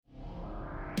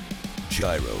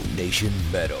Gyro Nation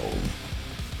Metal.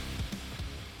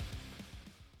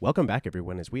 Welcome back,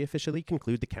 everyone, as we officially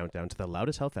conclude the countdown to the Loud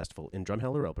as Hell Festival in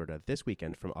Drumheller, Alberta this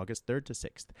weekend from August 3rd to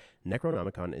 6th.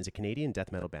 Necronomicon is a Canadian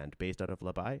death metal band based out of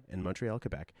Laval and Montreal,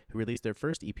 Quebec, who released their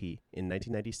first EP in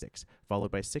 1996,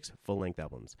 followed by 6 full-length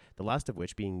albums, the last of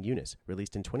which being Eunice,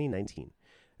 released in 2019.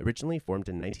 Originally formed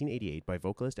in 1988 by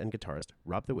vocalist and guitarist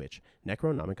Rob the Witch,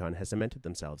 Necronomicon has cemented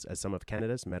themselves as some of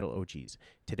Canada's metal OGs.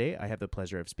 Today, I have the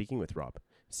pleasure of speaking with Rob.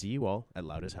 See you all at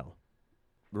Loud as Hell.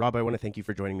 Rob, I want to thank you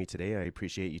for joining me today. I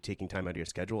appreciate you taking time out of your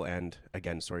schedule, and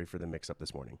again, sorry for the mix-up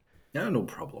this morning. Yeah, no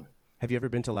problem. Have you ever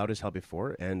been to Loud as Hell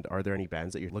before, and are there any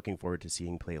bands that you're looking forward to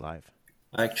seeing play live?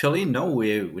 Actually, no,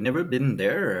 we never been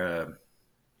there.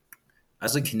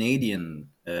 As a Canadian,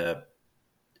 I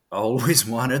always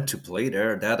wanted to play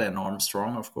there. That and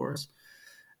Armstrong, of course.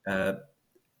 The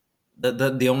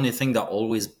only thing that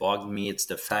always bugged me is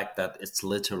the fact that it's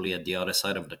literally at the other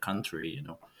side of the country, you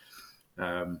know.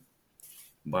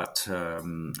 But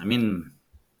I mean,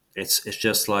 it's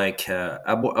just like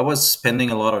I was spending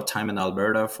a lot of time in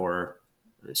Alberta for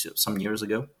some years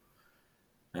ago.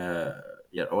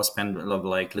 Yeah, I was spending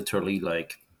like literally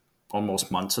like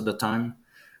almost months at the time.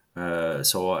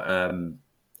 So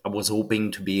I was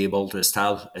hoping to be able to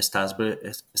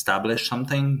establish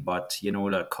something, but you know,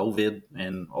 the COVID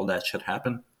and all that shit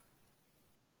happened.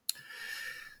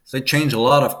 So it changed a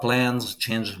lot of plans,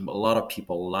 changed a lot of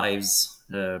people's lives.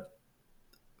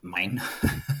 Mine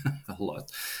a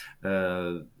lot,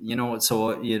 you know.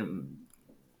 So you know,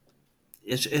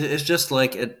 it's just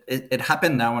like it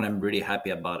happened now, and I'm really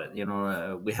happy about it. You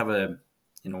know, we have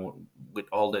with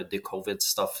all the COVID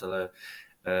stuff.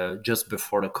 Just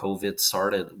before the COVID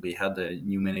started, we had the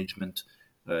new management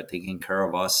taking care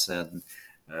of us, and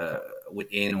with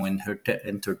ANO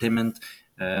Entertainment,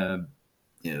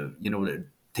 you know,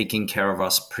 taking care of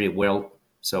us pretty well.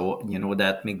 So you know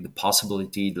that make the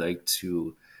possibility like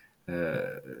to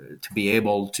be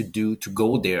able to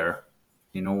go there,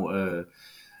 you know.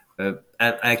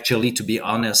 Actually, to be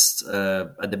honest,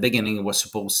 at the beginning it was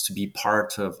supposed to be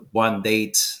part of one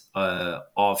date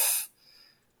of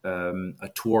a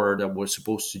tour that we're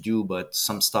supposed to do, but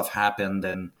some stuff happened,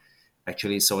 and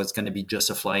actually, so it's going to be just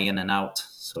a fly in and out.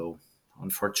 So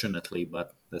unfortunately,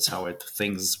 but that's how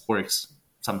things works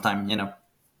sometimes, you know.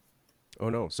 Oh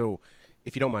no! So,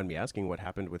 if you don't mind me asking, what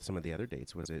happened with some of the other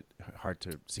dates? Was it hard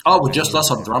to secure? Oh, we just lost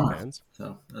our drummer. Bands?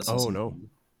 So that's oh awesome. No!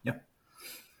 Yeah.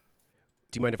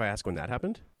 Do you mind if I ask when that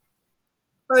happened?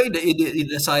 He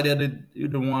decided he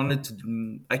didn't want it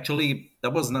to. Actually,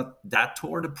 that was not that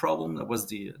tour the problem. That was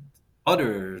the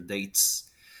other dates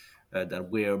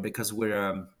that because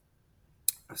we're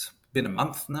it's been a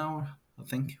month now. I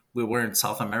think we were in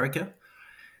South America,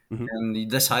 and he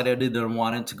decided he didn't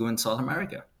want it to go in South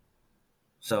America.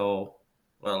 So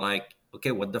we're like,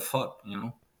 okay, what the fuck, you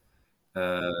know?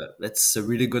 It's a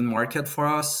really good market for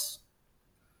us.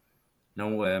 You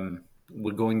know,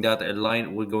 we're going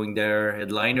there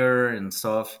headliner and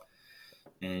stuff,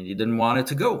 and he didn't want it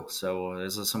to go. So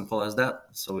it's as simple as that.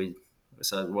 So we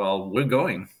said, well, we're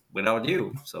going without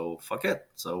you. So fuck it.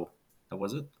 So that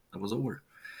was it. That was over.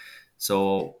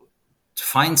 So to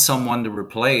find someone to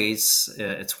replace,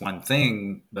 it's one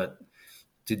thing, but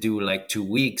to do like 2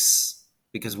 weeks,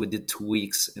 because we did 2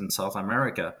 weeks in South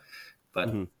America, but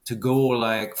to go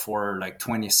like for like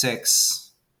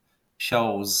 26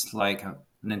 shows, like an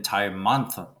entire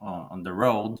month on the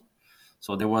road.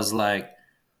 So there was like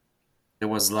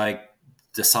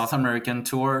the South American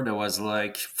tour. There was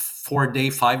like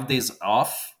 5 days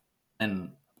off,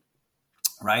 and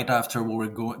right after we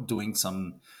were doing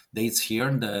some dates here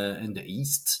in the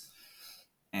East.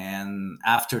 And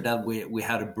after that, we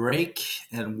had a break,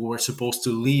 and we were supposed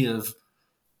to leave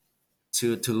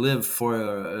to live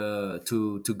for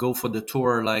to go for the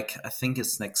tour. Like I think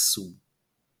it's next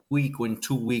week or in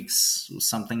 2 weeks, or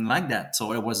something like that.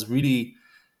 So it was really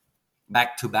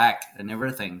back to back and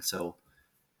everything. So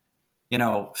you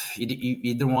know, he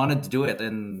didn't want to do it,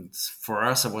 and for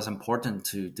us, it was important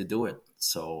to do it.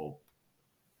 So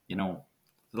you know,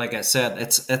 like I said,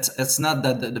 it's not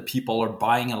that the people are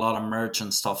buying a lot of merch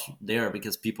and stuff there,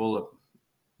 because people,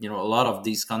 you know, a lot of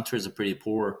these countries are pretty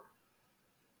poor.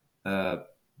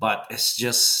 But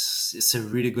it's a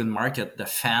really good market. The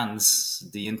fans,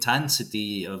 the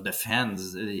intensity of the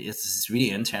fans, it's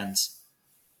really intense.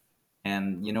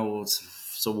 And you know,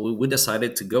 so we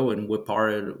decided to go, and we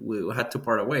had to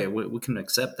part away. We couldn't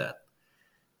accept that.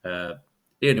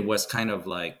 It was kind of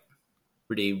like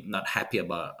really not happy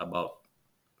about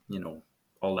you know,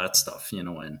 all that stuff, you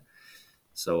know, and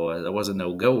so that was a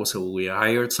no-go. So we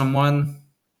hired someone,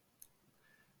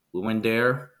 we went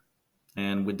there,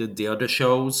 and we did the other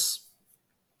shows,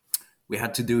 we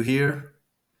had to do here.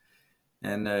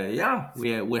 And yeah, we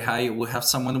have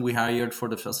someone we hired for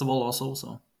the festival also.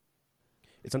 So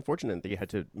It's unfortunate that you had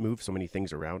to move so many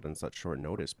things around on such short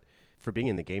notice. For being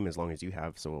in the game as long as you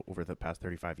have, so over the past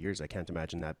 35 years, I can't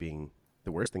imagine that being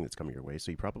the worst thing that's come your way. So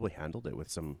you probably handled it with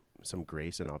some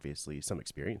grace and obviously some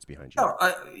experience behind you.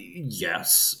 oh,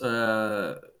 yes,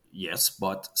 yes,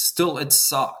 but still it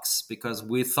sucks because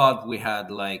we thought we had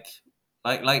like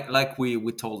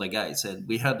we told the guy said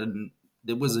we had an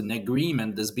there was an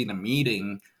agreement. There's been a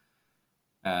meeting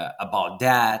about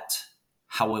that,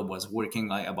 how it was working,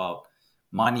 like about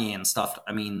money and stuff.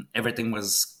 I mean, everything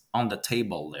was on the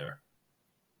table there.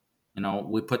 You know,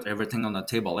 we put everything on the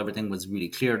table. Everything was really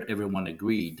clear. Everyone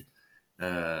agreed.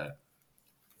 Uh,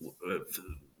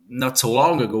 Not so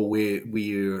long ago, we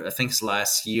I think it's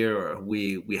last year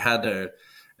we had a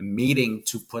meeting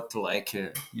to put like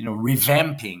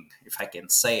revamping, if I can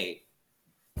say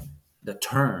the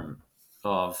term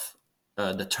of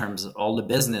the terms all the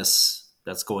business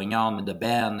that's going on in the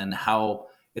band and how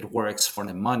it works for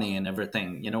the money and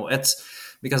everything.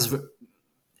 It's because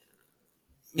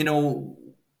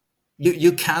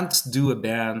you can't do a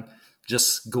band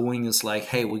just going as like,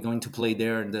 hey, we're going to play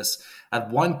there and this. At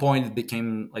one point it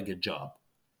became like a job.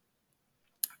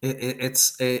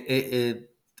 It's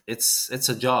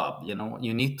a job.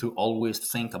 You need to always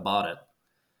think about it.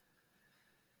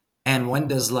 And when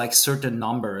there's like certain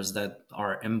numbers that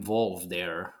are involved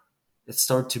there, it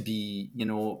starts to be,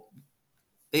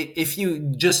 if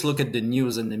you just look at the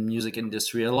news in the music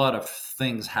industry, a lot of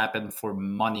things happen for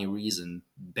money reason,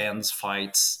 bands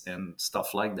fights and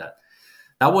stuff like that.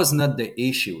 That was not the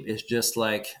issue. It's just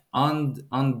like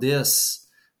on this,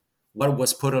 what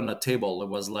was put on the table, it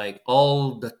was like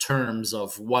all the terms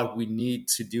of what we need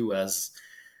to do as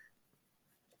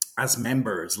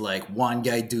members. Like one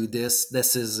guy do this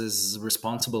is his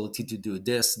responsibility to do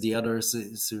this, the other is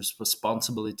his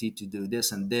responsibility to do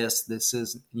this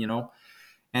is,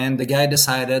 and the guy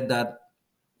decided that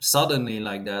suddenly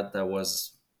like that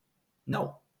was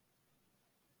no,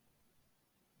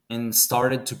 and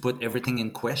started to put everything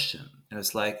in question.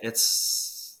 It's like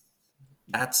that's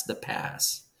the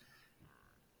past.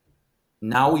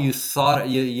 Now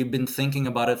you've been thinking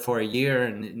about it for a year,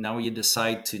 and now you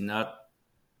decide to not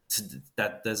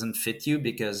that doesn't fit you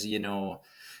because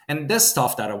and this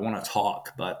stuff that I want to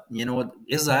talk, but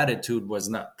his attitude was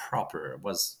not proper. It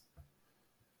was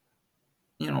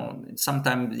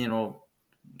sometimes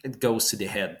it goes to the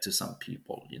head to some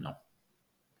people.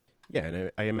 Yeah,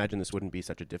 and I imagine this wouldn't be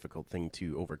such a difficult thing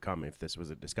to overcome if this was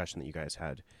a discussion that you guys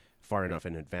had far enough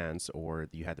in advance, or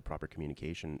you had the proper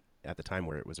communication at the time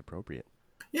where it was appropriate.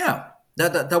 Yeah,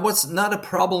 that was not a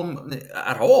problem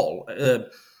at all.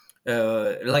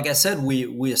 Like I said,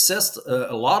 we assessed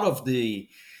a lot of the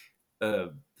uh,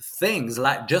 things.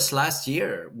 Like just last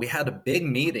year, we had a big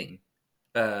meeting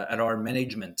at our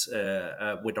management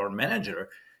with our manager,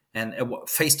 and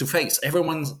face to face,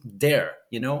 everyone's there,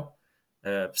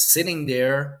 sitting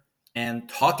there and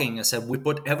talking. I said we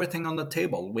put everything on the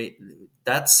table.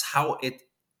 That's how it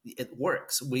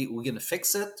works. We're gonna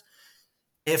fix it.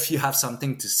 If you have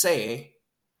something to say,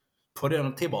 put it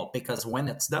on the table because when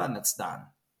it's done, it's done.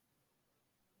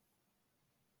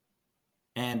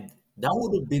 And that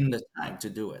would have been the time to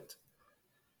do it.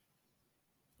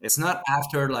 It's not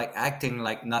after like acting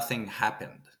like nothing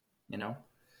happened, you know?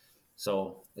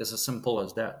 So it's as simple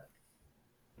as that.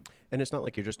 And it's not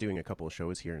like you're just doing a couple of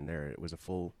shows here and there. It was a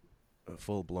full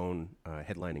blown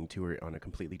headlining tour on a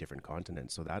completely different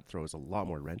continent. So that throws a lot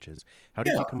more wrenches.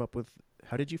 Yeah.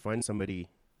 How did you find somebody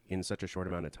in such a short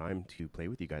amount of time to play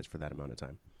with you guys for that amount of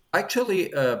time? Actually,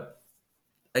 that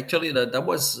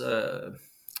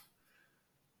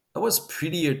was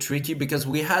pretty tricky because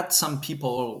we had some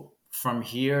people from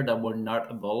here that were not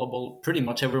available. Pretty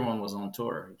much everyone was on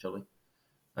tour, actually.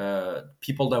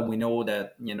 People that we know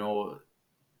that,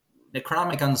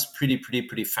 Necronomicon's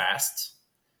pretty fast.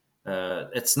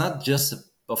 It's not just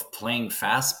of playing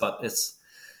fast, but it's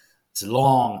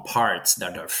long parts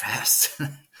that are fast.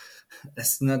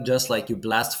 It's not just like you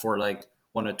blast for like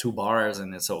 1 or 2 bars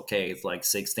and it's okay. It's like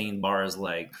 16 bars,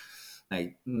 like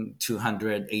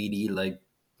 280 like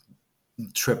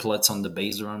triplets on the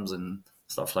bass drums and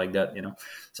stuff like that.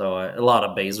 So a lot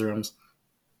of bass drums.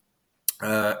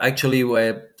 Actually,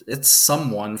 it's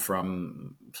someone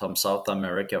from South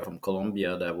America, from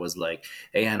Colombia, that was like,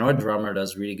 "Hey, I know a drummer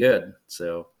that's really good."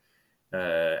 So,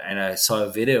 and I saw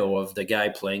a video of the guy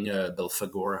playing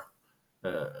Belfagor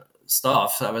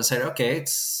stuff. I would say, okay,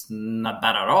 it's not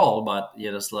bad at all, but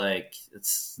it's like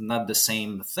it's not the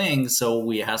same thing. So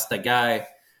we asked the guy,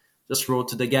 just wrote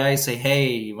to the guy, say,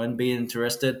 "Hey, you wouldn't be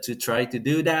interested to try to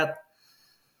do that?"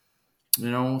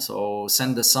 So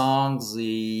send the songs.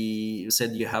 He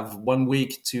said you have 1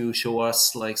 week to show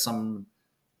us like some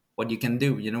what you can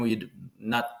do. You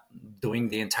not doing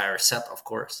the entire set, of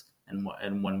course,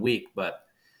 in 1 week, but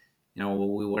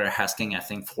we were asking, I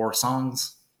think, 4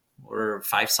 songs or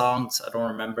 5 songs, I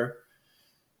don't remember.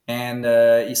 And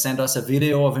he sent us a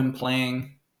video of him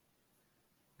playing,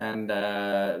 and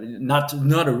not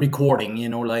a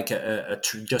recording, like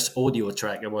just audio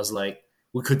track. It was like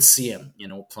we could see him,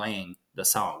 playing the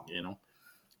song,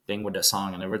 playing with the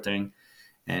song and everything.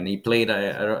 And he played,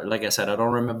 like I said, I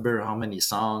don't remember how many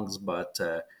songs, but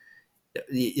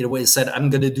he said,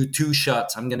 I'm gonna do 2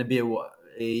 shots. I'm gonna be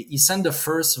he sent the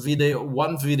first video,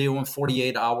 one video in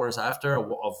 48 hours after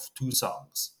of 2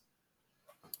 songs.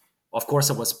 Of course,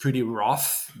 it was pretty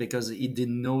rough because he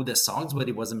didn't know the songs, but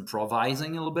he was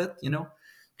improvising a little bit,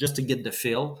 just to get the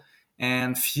feel.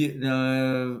 And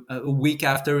a week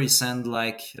after, he sent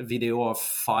like a video of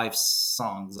 5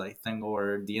 songs, I think,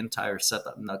 or the entire set.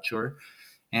 I'm not sure.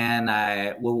 And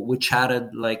we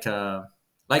chatted like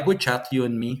we chat, you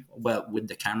and me, but with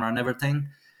the camera and everything.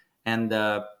 And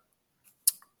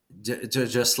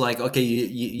just like, okay,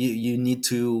 you need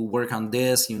to work on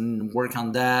this, you need to work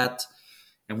on that.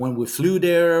 And when we flew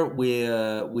there,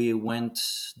 we went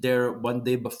there one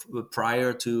day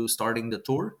prior to starting the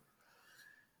tour,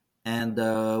 and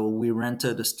we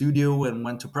rented a studio and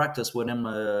went to practice with him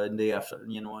in the after,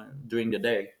 during the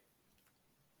day.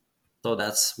 So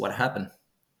that's what happened.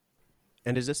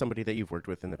 And is this somebody that you've worked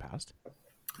with in the past?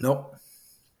 No.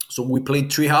 So we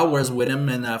played 3 hours with him,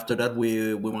 and after that,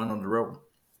 we went on the road.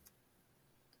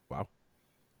 Wow.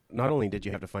 Not only did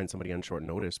you have to find somebody on short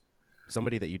notice,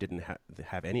 somebody that you didn't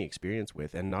have any experience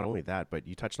with, and not only that, but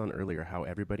you touched on earlier how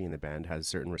everybody in the band has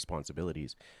certain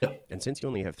responsibilities. Yeah. And since you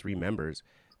only have 3 members,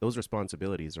 those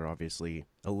responsibilities are obviously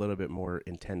a little bit more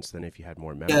intense than if you had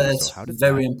more members. Yeah, that's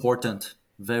very important.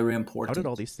 Very important. How did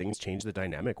all these things change the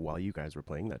dynamic while you guys were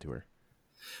playing that tour?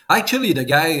 Actually, the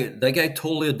guy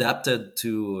totally adapted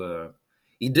to.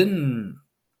 He didn't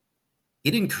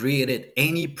create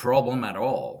any problem at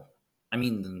all. I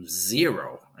mean,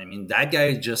 zero. I mean, that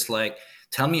guy just like,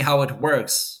 tell me how it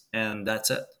works, and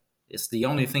that's it. It's the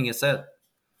only thing he said.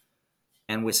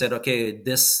 And we said, okay,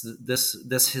 this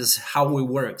is how it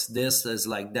works. This is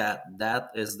like that.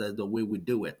 That is the way we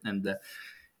do it. And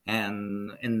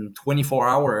in 24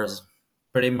 hours,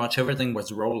 pretty much everything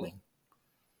was rolling.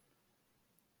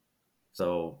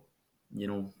 So,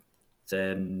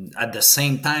 then at the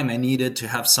same time, I needed to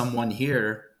have someone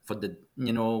here for the,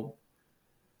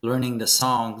 learning the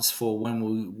songs for when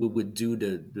we would do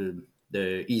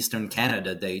the Eastern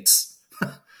Canada dates.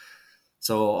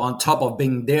 So on top of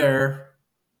being there,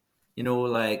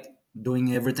 like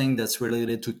doing everything that's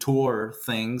related to tour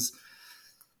things,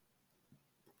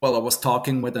 well, I was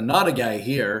talking with another guy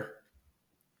here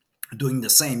doing the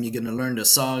same. You're going to learn the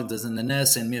songs, there's an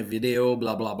NS, send me a video,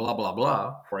 blah, blah, blah, blah,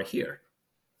 blah, right here.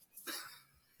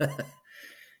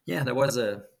 Yeah, that was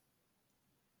a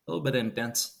little bit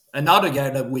intense. Another guy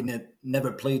that we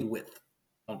never played with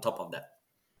on top of that.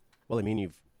 Well, I mean,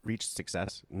 you've reached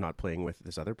success not playing with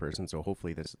this other person, so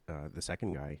hopefully this the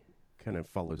second guy kind of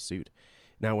follows suit.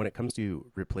 Now, when it comes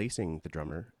to replacing the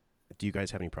drummer, do you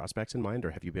guys have any prospects in mind,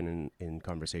 or have you been in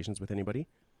conversations with anybody?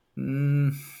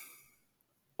 Well,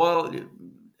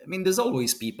 I mean, there's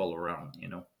always people around,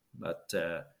 but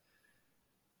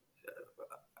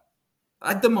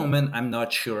at the moment, I'm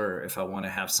not sure if I want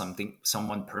to have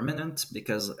someone permanent,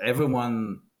 because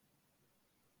everyone,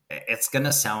 it's going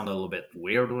to sound a little bit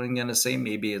weird what I'm going to say.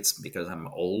 Maybe it's because I'm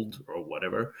old or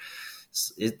whatever.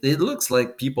 It looks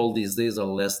like people these days are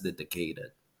less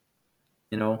dedicated.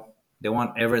 They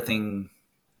want everything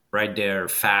right there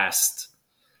fast.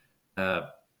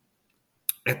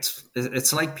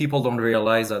 It's like people don't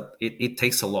realize that it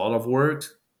takes a lot of work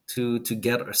to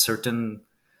get a certain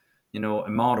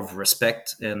amount of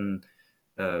respect, and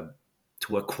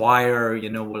to acquire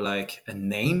like a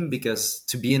name, because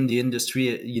to be in the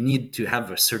industry you need to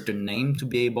have a certain name to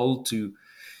be able to,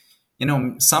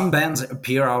 some bands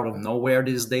appear out of nowhere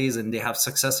these days and they have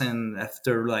success, and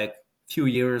after like few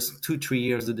years, 2-3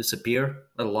 years, they disappear.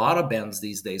 A lot of bands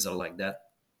these days are like that.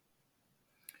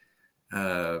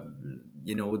 They're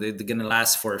gonna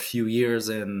last for a few years,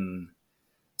 and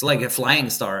it's like a flying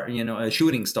star, a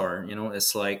shooting star,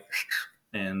 it's like,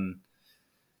 and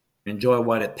enjoy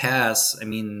what it passed. I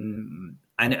mean,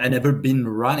 I never been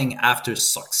running after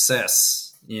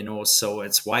success, so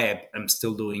it's why I'm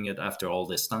still doing it after all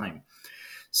this time.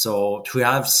 So to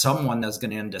have someone that's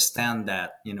going to understand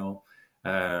that,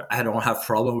 I don't have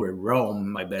problem with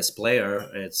Rome, my best player.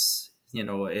 It's,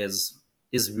 is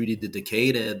is really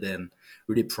dedicated and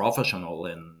really professional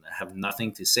and have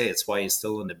nothing to say. It's why he's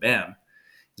still in the band.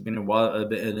 He's been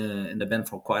in the band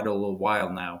for quite a little while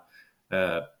now.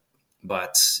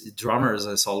 But drummers,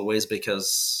 as always,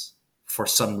 because for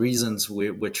some reasons we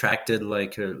attracted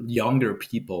like younger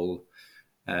people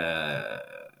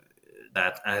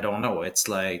that I don't know. It's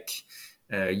like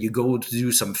you go to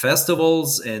do some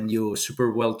festivals and you're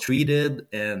super well treated,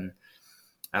 and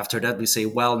after that we say,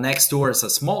 well, next tour is a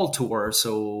small tour,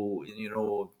 so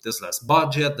there's less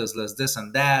budget, there's less this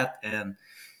and that, and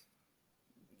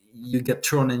you get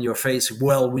thrown in your face.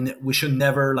 Well, we should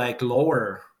never like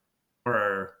lower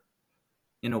our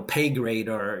pay grade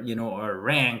or or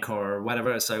rank or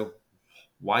whatever. So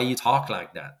why you talk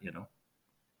like that?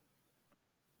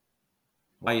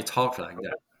 Why you talk like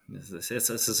that?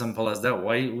 It's as simple as that.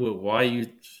 Why you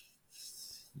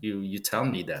tell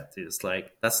me that? It's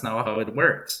like that's not how it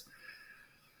works.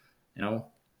 You know?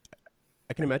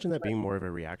 I can imagine that being more of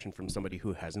a reaction from somebody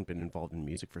who hasn't been involved in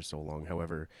music for so long.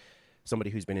 However,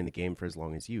 somebody who's been in the game for as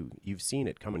long as you've seen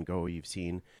it come and go. You've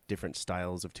seen different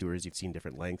styles of tours. You've seen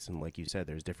different lengths. And like you said,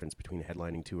 there's difference between a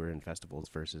headlining tour and festivals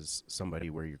versus somebody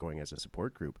where you're going as a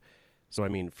support group. So, I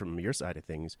mean, from your side of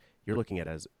things, you're looking at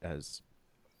as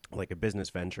like a business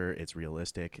venture. It's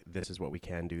realistic. This is what we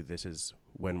can do. This is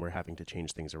when we're having to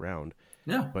change things around.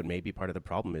 Yeah. But maybe part of the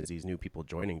problem is these new people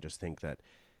joining just think that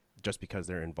just because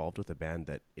they're involved with a band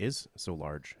that is so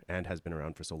large and has been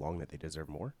around for so long that they deserve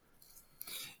more.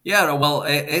 Yeah, well,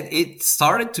 it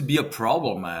started to be a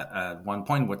problem at one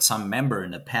point with some member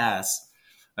in the past,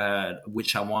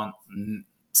 which I won't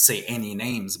say any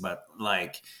names, but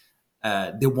like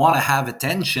they want to have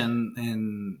attention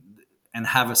and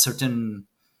have a certain,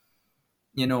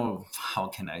 how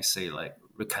can I say, like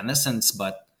reconnaissance,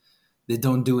 but they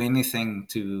don't do anything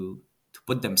to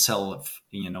put themselves,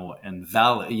 in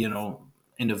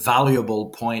a valuable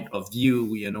point of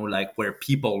view, like where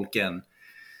people can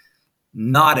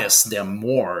notice them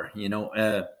more.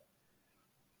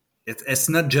 It's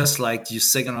not just like you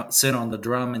sit on the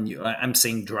drum and I'm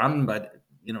saying drum, but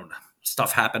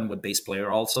stuff happened with bass player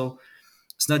also.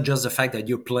 It's not just the fact that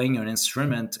you're playing an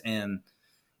instrument and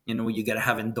you gotta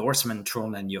have endorsement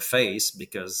thrown in your face,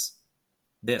 because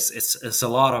it's a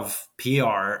lot of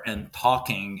PR and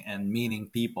talking and meeting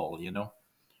people,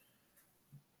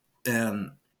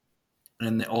 and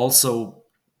also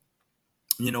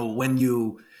when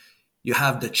you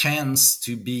have the chance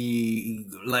to be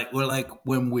like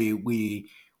when we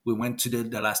went to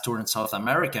the last tour in South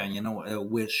America,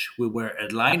 which we were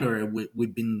headliner.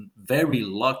 We've been very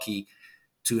lucky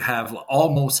to have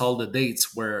almost all the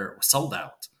dates were sold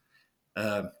out.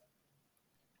 Uh,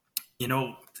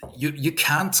 you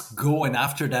can't go, and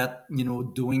after that,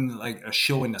 doing like a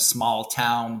show in a small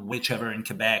town, whichever in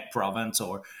Quebec province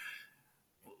or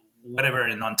whatever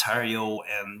in Ontario,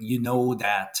 and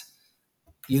that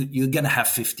you're gonna have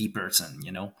 50%,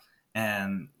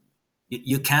 and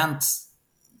you can't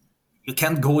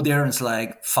go there and it's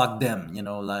like fuck them,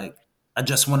 like I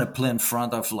just want to play in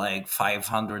front of like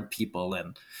 500 people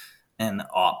and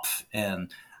up,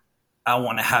 and I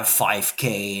want to have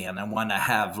 5K, and I want to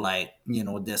have like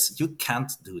this. You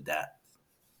can't do that.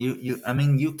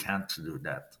 You can't do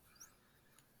that.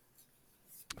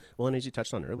 Well, and as you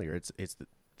touched on earlier, it's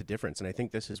the difference, and I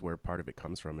think this is where part of it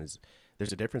comes from. Is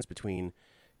there's a difference between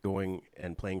going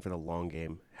and playing for the long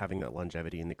game, having that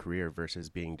longevity in the career versus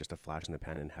being just a flash in the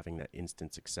pan and having that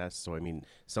instant success. So, I mean,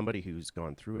 somebody who's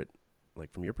gone through it,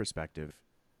 like from your perspective,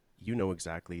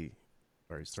 exactly,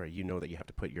 or sorry, that you have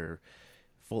to put your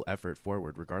full effort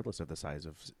forward regardless of the size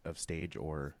of stage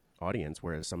or audience,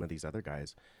 whereas some of these other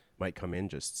guys might come in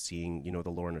just seeing, the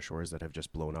Lorna Shores that have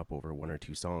just blown up over one or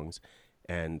two songs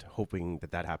and hoping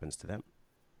that happens to them.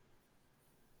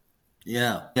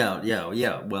 Yeah.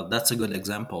 Well, that's a good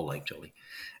example, actually,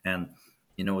 and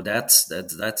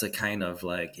that's a kind of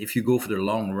like, if you go for the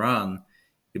long run,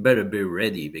 you better be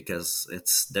ready, because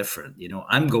it's different.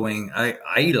 I'm going. I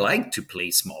like to play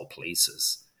small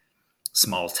places,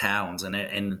 small towns,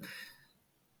 and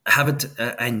have it.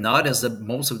 I notice that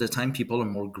most of the time people are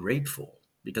more grateful,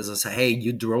 because I say, hey,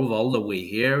 you drove all the way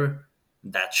here,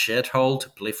 that shithole, to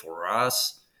play for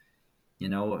us. Yeah,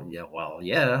 well,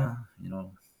 yeah,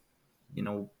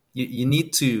 you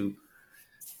need to,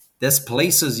 there's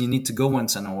places you need to go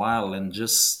once in a while and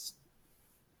just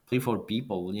play for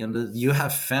people. You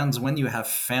have fans. When you have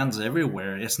fans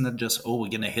everywhere, it's not just, oh, we're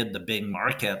gonna hit the big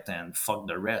market and fuck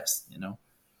the rest.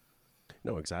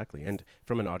 No, exactly. And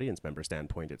from an audience member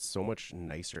standpoint, it's so much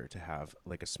nicer to have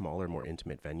like a smaller, more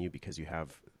intimate venue, because you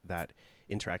have that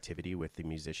interactivity with the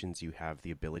musicians. You have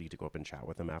the ability to go up and chat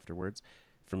with them afterwards.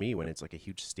 for me, when it's like a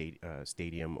huge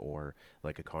stadium or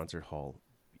like a concert hall,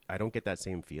 I don't get that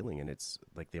same feeling, and it's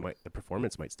like the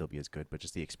performance might still be as good, but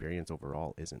just the experience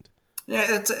overall isn't. Yeah,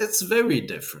 it's very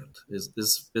different.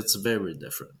 It's very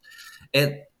different.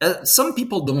 And some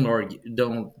people don't argue,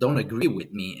 don't agree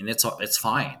with me, and it's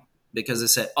fine because they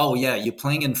say, "Oh yeah, you're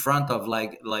playing in front of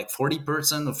like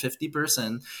 40% or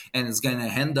 50%, and it's gonna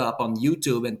end up on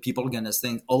YouTube, and people are gonna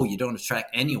think, oh, you don't attract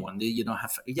anyone. You don't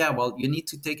have." Yeah, well, you need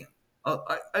to take.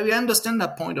 I understand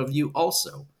that point of view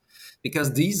also,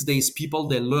 because these days people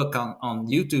they look on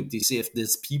YouTube to see if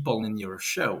there's people in your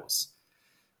shows.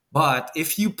 But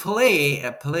if you play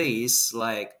a place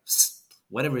like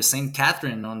whatever St.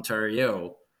 Catherine,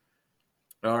 Ontario,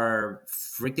 or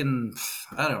freaking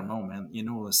I don't know, man,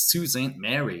 Sault Ste.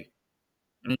 Mary,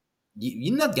 I mean,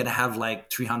 you're not gonna have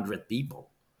like 300 people.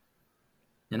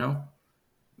 You know,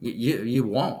 you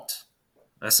won't.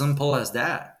 As simple as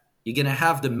that. You're gonna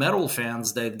have the metal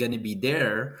fans that are gonna be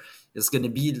there. It's gonna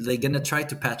be they're gonna try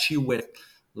to patch you with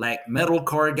like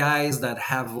metalcore guys that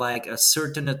have like a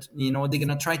certain they're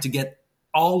gonna try to get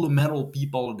all the metal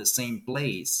people in the same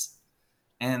place.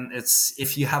 And it's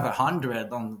if you have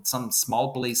 100 on some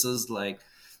small places like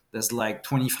there's like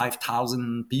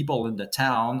 25,000 people in the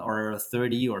town or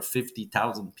 30 or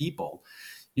 50,000 people,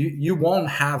 you won't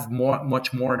have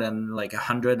much more than like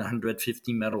 100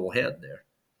 150 metal head there,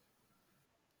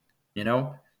 you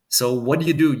know. So what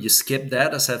do? You skip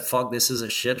that and said, fuck, this is a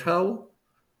shithole?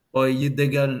 Or you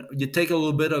take a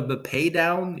little bit of a pay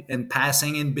down and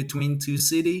passing in between two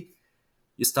city,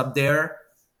 you stop there,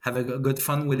 have a good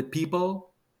fun with the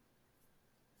people,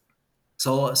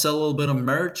 sell a little bit of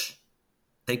merch,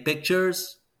 take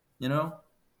pictures, you know.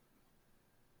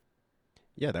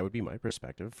 Yeah, that would be my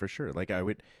perspective for sure. Like I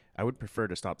would prefer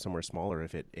to stop somewhere smaller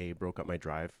if it a broke up my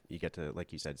drive. You get to,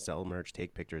 like you said, sell merch,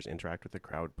 take pictures, interact with the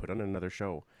crowd, put on another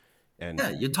show, and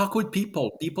Yeah, you talk with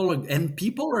people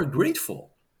are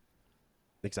grateful.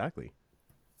 exactly.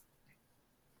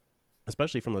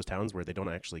 Especially from those towns where they don't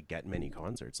actually get many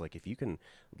concerts. Like if you can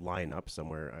line up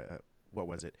somewhere, what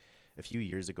was it? A few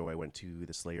years ago, I went to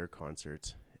the Slayer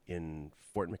concert in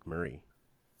Fort McMurray,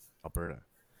 Alberta,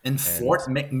 In and Fort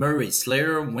McMurray,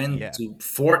 Slayer went yeah, to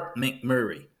Fort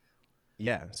McMurray.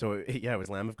 yeah. So yeah, it was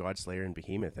Lamb of God, Slayer, and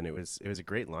Behemoth, and it was a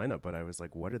great lineup. But I was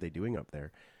like, what are they doing up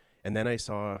there? And then I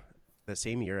saw the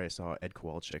same year I saw Ed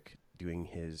Kowalczyk doing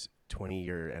his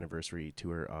 20-year anniversary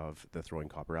tour of the Throwing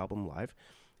Copper album live,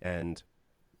 and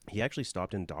he actually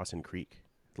stopped in Dawson Creek.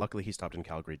 Luckily, he stopped in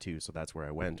Calgary too, so that's where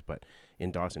I went. But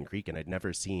in Dawson Creek, and I'd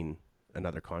never seen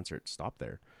another concert stop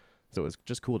there. So it was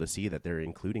just cool to see that they're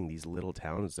including these little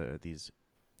towns, these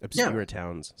Yeah, obscure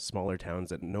towns, smaller towns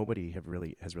that nobody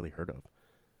has really heard of.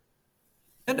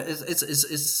 and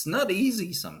it's not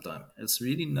easy sometimes. It's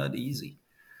really not easy.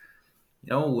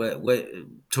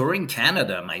 Touring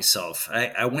Canada myself,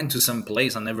 I went to some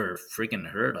place I never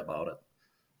freaking heard about it.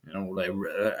 Like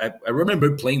I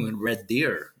remember playing with Red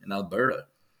Deer in Alberta.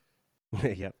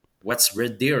 Yep, What's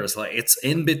Red Deer? It's like it's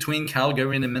in between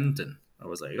Calgary and Edmonton. I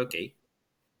was like, okay,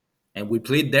 and we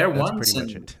played there that's pretty once,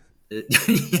 much and it.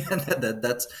 yeah,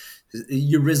 that's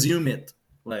you resume it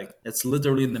like it's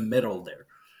literally in the middle there.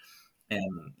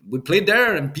 And we played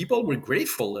there, and people were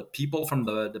grateful. The people from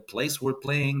the place we're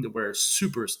playing, they were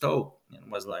super stoked, and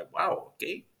was like, wow,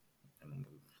 okay, and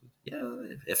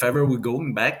yeah. If ever we're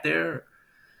going back there,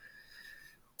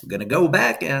 we're gonna go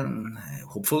back, and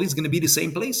hopefully it's gonna be the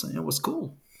same place. And it was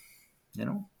cool, you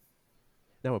know.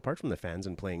 Now, apart from the fans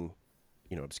and playing,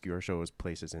 obscure shows,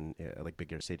 places in like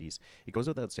bigger cities, it goes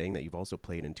without saying that you've also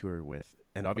played and toured with,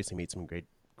 and obviously made some great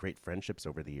friendships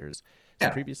over the years. So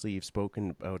Yeah, previously, you've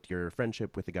spoken about your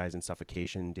friendship with the guys in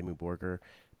Suffocation, Dimmu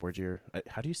Borgir.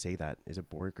 How do you say that? Is it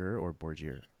Borger or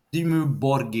Borgir? Dimmu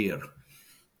Borgir.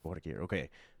 Borgir. Okay.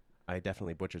 I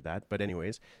definitely butchered that. But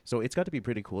anyways, so it's got to be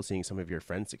pretty cool seeing some of your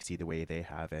friends succeed the way they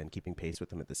have and keeping pace with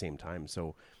them at the same time.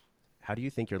 So how do you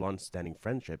think your long-standing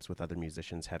friendships with other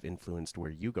musicians have influenced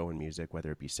where you go in music,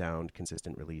 whether it be sound,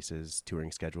 consistent releases,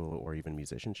 touring schedule, or even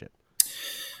musicianship?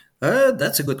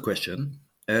 That's a good question.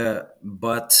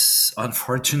 But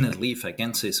unfortunately, if I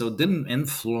can say so, it didn't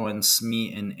influence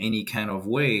me in any kind of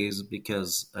ways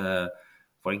because,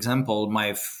 for example,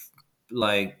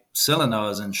 like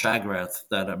Selena's and Shagrath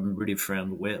that I'm really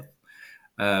friend with.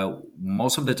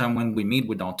 Most of the time when we meet,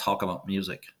 we don't talk about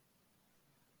music,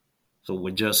 so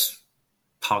we just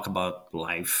talk about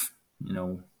life.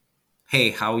 Hey,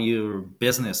 how your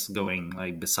business going?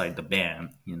 Like beside the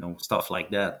band, stuff like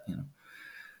that.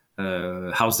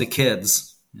 How's the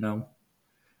kids?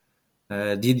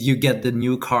 Did you get the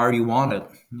new car you wanted?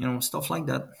 Stuff like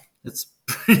that. It's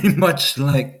pretty much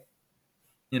like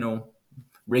you know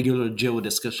regular Joe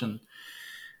discussion.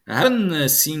 I haven't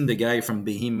seen the guy from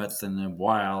Behemoth in a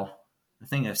while. I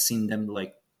think I've seen them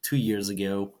like 2 years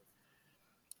ago,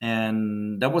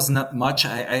 and that was not much.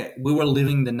 We were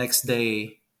leaving the next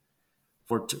day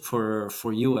for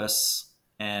US,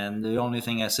 and the only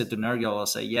thing I said to Nergal, I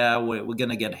say, "Yeah, we're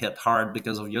gonna get hit hard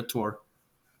because of your tour."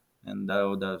 And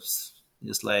that's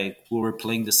just like we were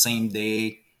playing the same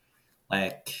day,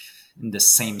 like in the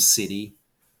same city,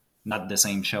 not the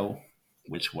same show,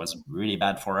 which was really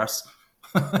bad for us.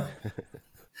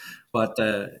 But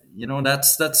he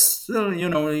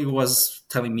was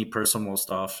telling me personal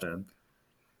stuff, and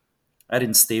I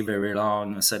didn't stay very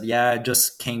long. I said, "Yeah, I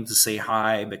just came to say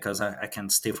hi because I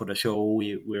can't stay for the show.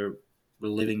 We're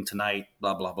leaving tonight,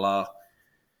 blah blah blah."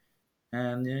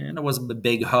 And it was a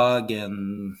big hug,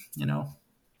 and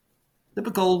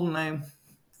typical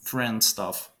friend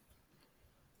stuff.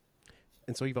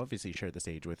 And so you've obviously shared the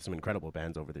stage with some incredible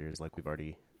bands over the years, like we've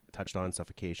already touched on: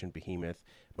 Suffocation, Behemoth,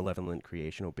 Malevolent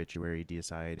Creation, Obituary,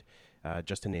 Deicide,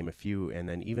 just to name a few, and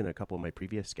then even a couple of my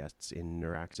previous guests in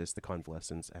Neuraxis, The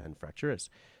Convalescence, and Fracturus.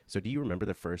 So do you remember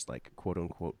the first, like, quote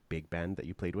unquote big band that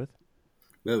you played with?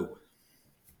 Whoa.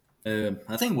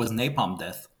 I think it was Napalm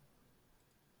Death.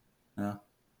 Yeah.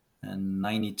 And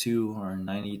 92 or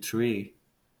 93,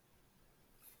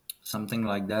 something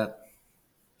like that.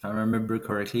 If I remember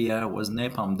correctly, yeah, it was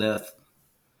Napalm Death.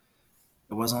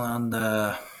 It was on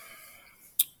the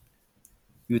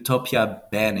Utopia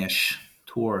Banish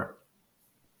tour.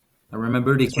 I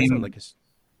remember they This might sound came. like a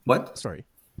What? sorry.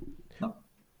 No.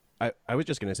 I was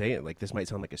just going to say, like, this might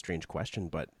sound like a strange question,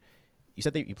 but you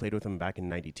said that you played with them back in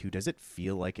 92. Does it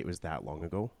feel like it was that long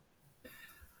ago?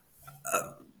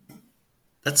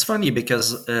 That's funny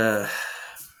because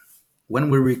when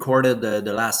we recorded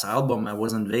the last album, I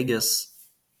was in Vegas.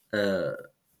 Uh,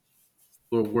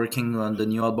 we're working on the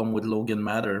new album with Logan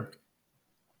Matter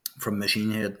from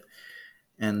Machine Head.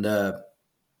 And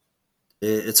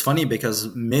it's funny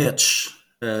because Mitch,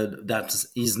 that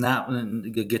he's not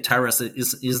the guitarist,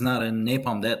 is not in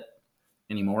Napalm Death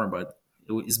anymore, but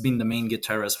he's been the main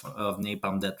guitarist of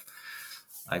Napalm Death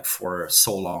like for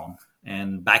so long.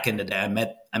 And back in the day, I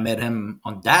met him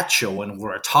on that show, and we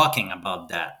were talking about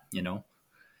that.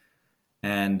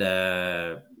 And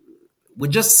we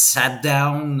just sat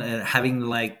down, having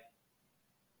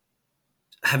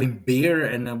beer,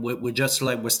 and then we just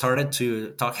like we started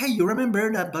to talk. Hey, you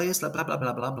remember that place? Blah blah blah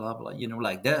blah blah blah blah.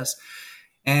 Like this.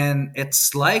 And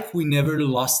it's like we never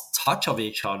lost touch of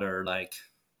each other, like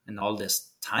in all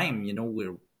this time.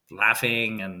 We're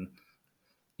laughing and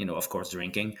of course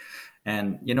drinking,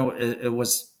 and it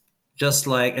was just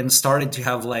like, and started to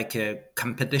have like a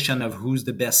competition of who's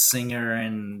the best singer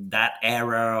in that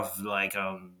era of like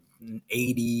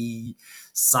 80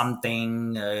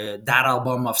 something. That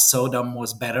album of Sodom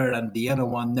was better than the other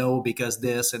one, no, because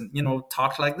this, and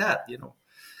talk like that.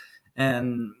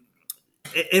 And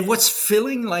it was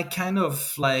feeling like kind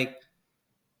of like,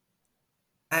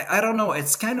 I don't know,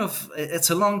 it's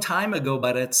a long time ago,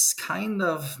 but it's kind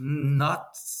of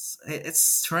not, it's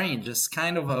strange. It's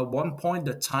kind of at one point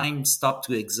the time stopped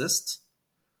to exist,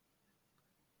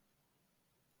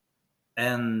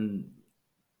 and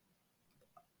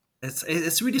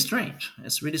it's really strange.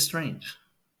 It's really strange.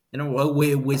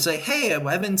 We say, hey,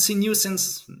 I haven't seen you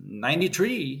since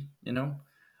 93.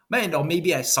 Man, or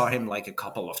maybe I saw him like a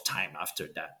couple of times after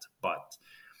that, but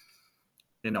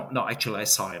no, actually I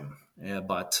saw him.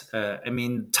 But I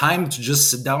mean, time to just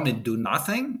sit down and do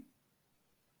nothing,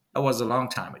 that was a long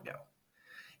time ago.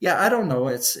 Yeah, I don't know.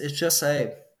 It's just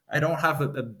I don't have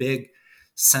a big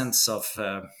sense of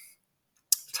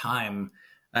time.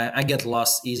 I get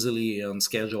lost easily on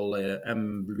schedule.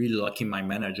 I'm really lucky. My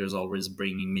manager's always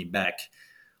bringing me back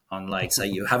on, like, say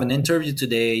you have an interview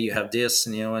today, you have this,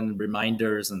 and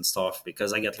reminders and stuff,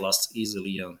 because I get lost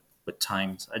easily with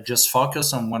times. I just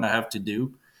focus on what I have to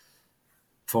do.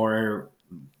 For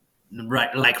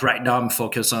right now, I'm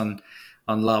focused on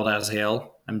Loud as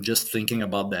Hell. I'm just thinking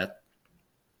about that.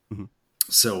 Mm-hmm.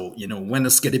 So when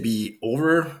it's gonna be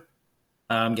over,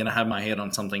 I'm gonna have my head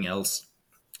on something else.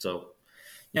 So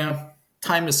yeah,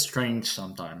 time is strange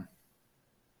sometimes.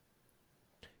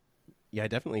 Yeah, I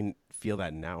definitely feel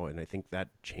that now, and I think that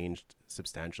changed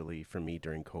substantially for me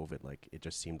during COVID. Like, it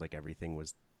just seemed like everything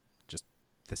was just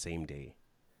the same day.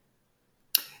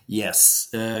 Yes,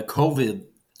 COVID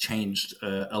changed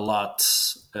a lot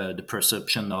the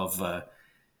perception of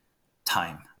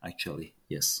time. Actually,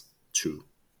 yes, true.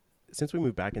 Since we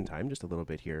moved back in time just a little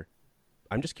bit here,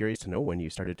 I'm just curious to know when you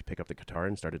started to pick up the guitar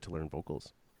and started to learn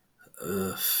vocals.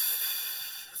 I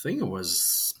think it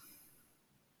was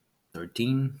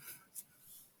 13.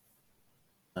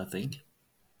 I think.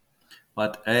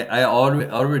 But I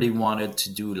already wanted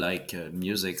to do like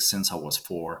music since I was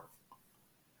 4.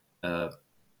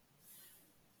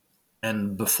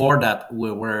 And before that,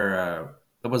 we were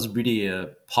it was really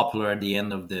popular at the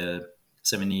end of the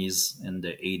 70s and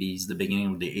the 80s, the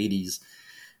beginning of the 80s.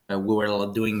 We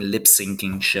were doing lip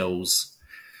syncing shows,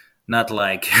 not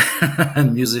like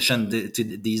musicians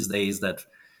these days that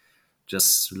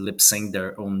just lip sync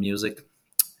their own music.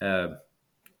 Uh,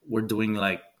 we're doing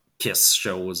like Kiss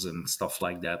shows and stuff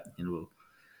like that, lip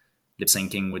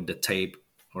syncing with the tape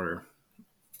or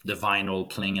the vinyl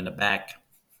playing in the back.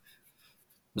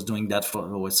 Was doing that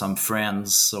with some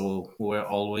friends, so we were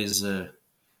always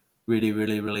really,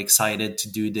 really, really excited to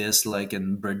do this, like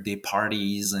in birthday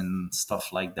parties and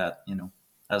stuff like that.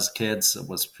 As kids, it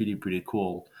was pretty, pretty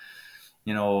cool.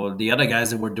 The other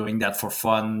guys that were doing that for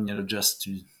fun, just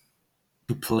to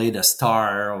play the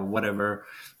star or whatever.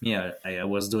 Yeah, I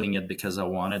was doing it because I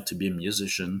wanted to be a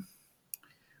musician,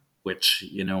 which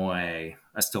I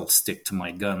still stick to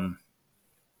my gun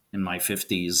in my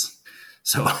 50s.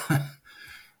 So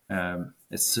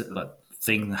it's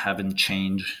things haven't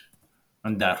changed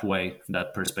in that way,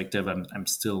 that perspective. I'm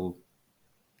still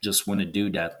just want to do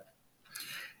that.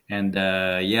 And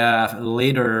yeah,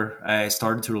 later I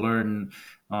started to learn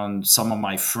on some of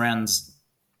my friends'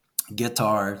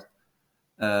 guitar.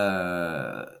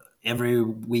 Uh, every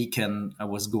weekend I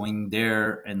was going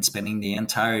there and spending the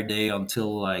entire day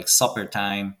until like supper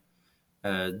time,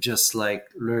 just like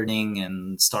learning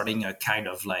and starting a kind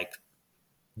of like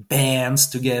bands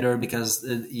together, because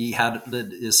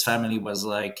his family was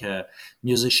like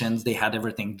musicians. They had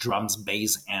everything, drums,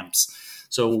 bass, amps.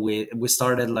 So we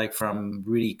started like from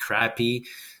really crappy.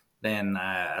 Then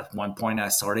at one point I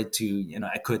started to,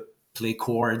 I could play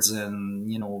chords and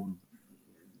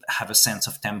have a sense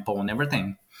of tempo and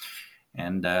everything.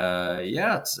 And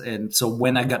yeah, and so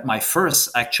when I got my first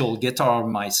actual guitar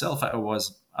myself, I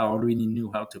already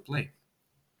knew how to play.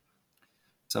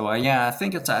 So yeah, I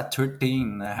think it's at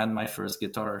 13 I had my first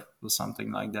guitar or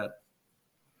something like that.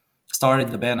 Started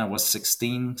the band I was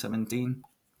 16, 17.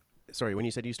 Sorry, when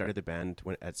you said you started the band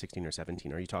at 16 or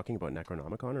 17, are you talking about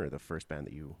Necronomicon or the first band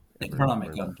that you ever were Necronomicon.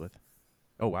 involved with?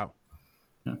 Oh, wow.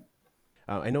 Yeah.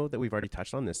 I know that we've already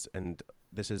touched on this, and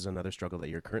this is another struggle that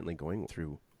you're currently going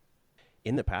through.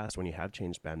 In the past, when you have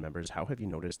changed band members, how have you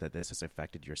noticed that this has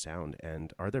affected your sound?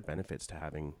 And are there benefits to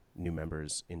having new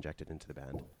members injected into the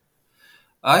band?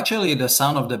 Actually, the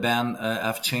sound of the band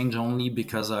have changed only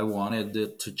because I wanted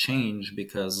it to change.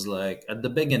 Because like at the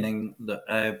beginning,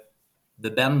 the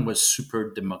band was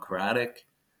super democratic,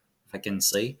 if I can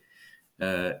say.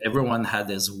 Everyone had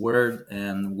his word,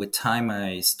 and with time,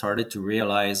 I started to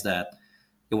realize that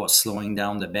it was slowing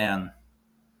down the band.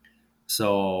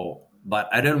 So, but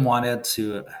I didn't want it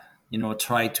to,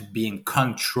 try to be in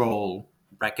control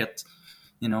bracket,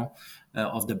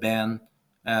 of the band.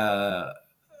 Uh,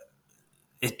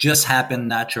 it just happened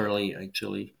naturally,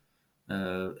 actually.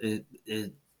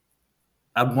 At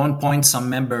one point, some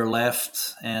member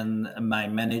left, and my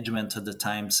management at the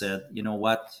time said, "You know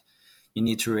what? You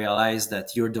need to realize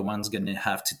that you're the ones going to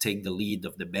have to take the lead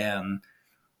of the band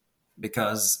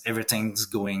because everything's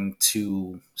going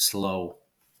too slow,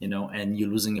 and you're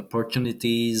losing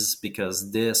opportunities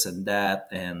because this and that."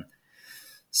 And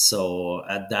so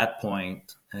at that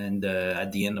point, and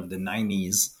at the end of the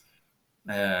 90s,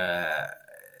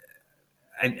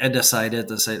 I decided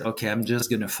to say, okay, I'm just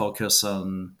going to focus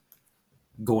on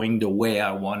going the way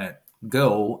I want to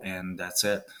go, and that's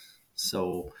it.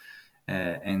 So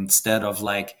instead of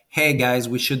like, hey guys,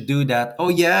 we should do that. Oh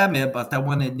yeah, man, but I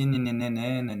want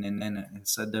to.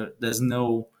 So there's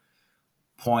no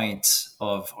point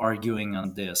of arguing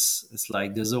on this. It's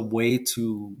like there's a way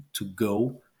to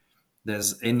go.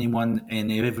 There's anyone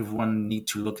and everyone need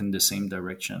to look in the same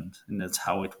direction, and that's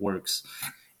how it works.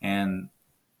 And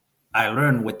I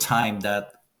learned with time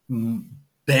that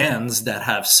bands that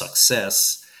have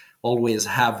success always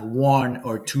have one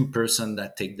or two person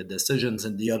that take the decisions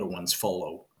and the other ones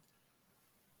follow.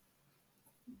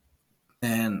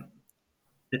 And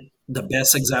the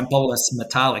best example is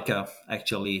Metallica,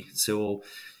 actually. So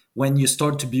when you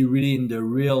start to be really in the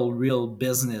real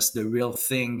business, the real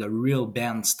thing, the real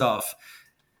band stuff,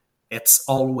 it's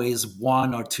always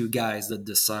one or two guys that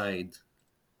decide.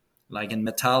 Like in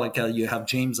Metallica, you have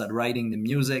James that writing the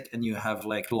music, and you have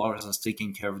like Lars that's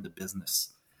taking care of the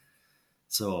business.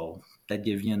 So that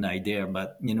gives you an idea.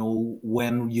 But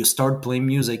when you start playing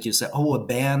music, you say, "Oh, a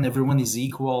band, everyone is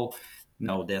equal."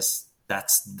 No,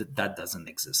 that doesn't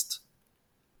exist.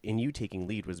 In you taking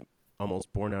lead was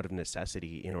almost born out of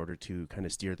necessity in order to kind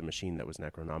of steer the machine that was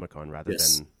Necronomicon rather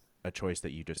Yes. than a choice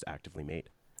that you just actively made.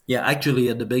 Yeah, actually,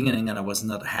 at the beginning, and I was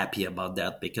not happy about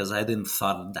that because I didn't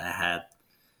thought that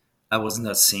I was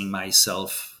not seeing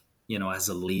myself, as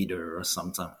a leader or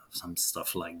some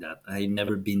stuff like that. I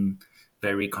never been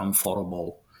very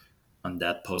comfortable on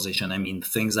that position. I mean,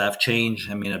 things have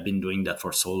changed. I mean, I've been doing that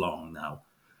for so long now,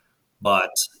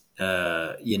 but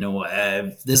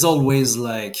there's always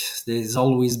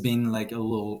been like a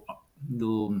little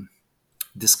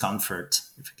discomfort,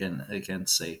 if I can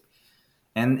say,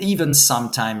 and even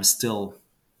sometimes still,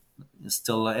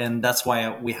 and that's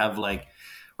why we have like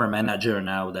our manager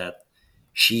now that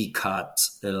she cut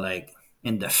like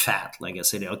in the fat. Like I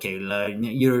said, okay, like,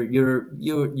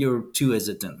 you're too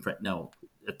hesitant right now.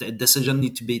 The decision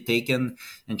need to be taken,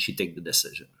 and she take the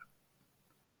decision.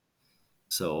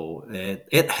 So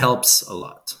it helps a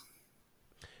lot.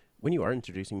 When you are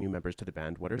introducing new members to the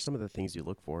band, what are some of the things you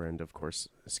look for? And of course,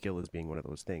 skill is being one of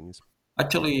those things.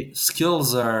 Actually,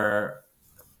 skills are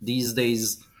these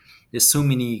days. There's so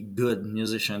many good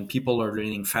musicians. People are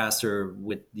learning faster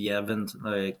with the advent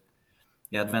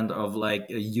of like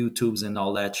YouTubes and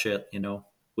all that shit,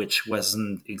 which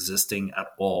wasn't existing at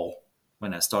all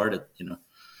when I started.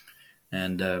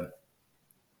 And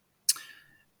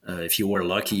if you were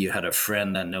lucky, you had a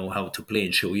friend that know how to play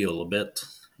and show you a little bit.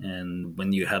 And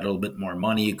when you had a little bit more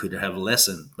money, you could have a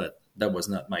lesson, but that was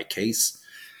not my case.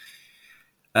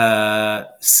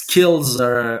 Skills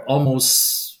are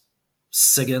almost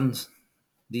second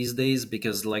these days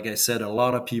because, like I said, a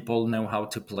lot of people know how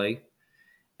to play,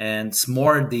 and it's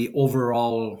more the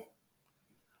overall.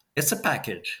 It's a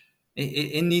package.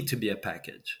 It need to be a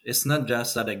package. It's not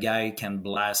just that a guy can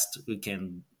blast who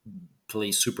can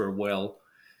play super well.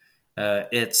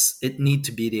 It need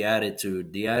to be the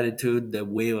attitude, the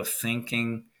way of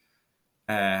thinking,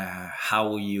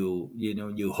 how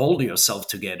you hold yourself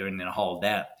together, and all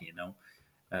that.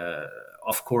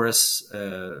 Of course,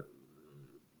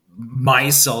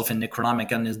 myself in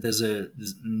Necronomicon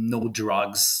there's no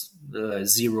drugs,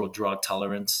 zero drug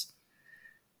tolerance,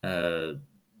 uh,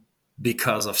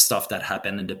 because of stuff that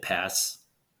happened in the past.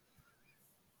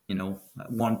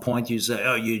 At one point you say,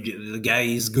 "Oh, the guy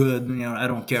is good. I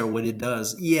don't care what he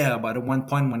does." Yeah, but at one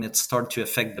point when it starts to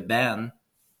affect the band,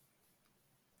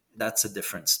 that's a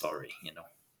different story.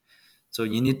 So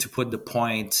you need to put the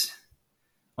point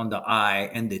on the I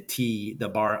and the T, the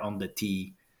bar on the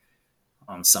T,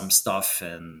 on some stuff,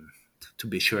 and to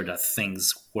be sure that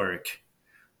things work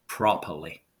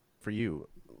properly. For you,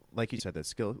 like you said, the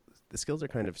skills are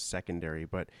kind of secondary,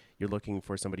 but you're looking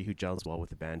for somebody who gels well with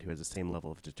the band, who has the same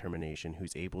level of determination,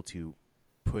 who's able to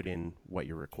put in what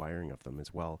you're requiring of them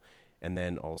as well, and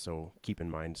then also keep in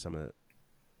mind some of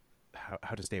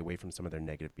how to stay away from some of their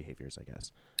negative behaviors, I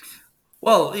guess.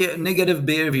 Well, yeah, negative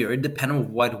behavior. It depends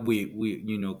on what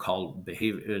we call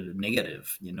behavior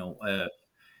negative.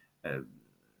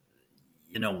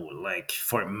 Like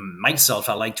for myself,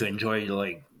 I like to enjoy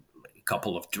like a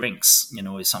couple of drinks.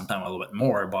 Sometimes a little bit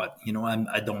more, but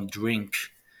I don't drink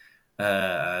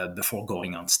before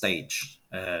going on stage.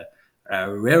 I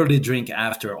rarely drink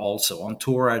after. Also on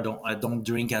tour, I don't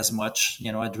drink as much.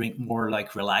 I drink more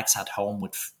like relax at home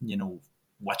with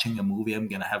watching a movie. I'm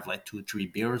gonna have like 2 or 3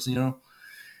 beers.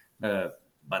 Uh,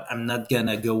 but I'm not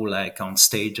gonna go like on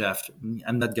stage after.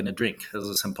 I'm not gonna drink.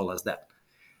 As simple as that.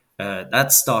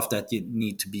 That's stuff that you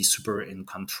need to be super in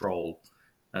control.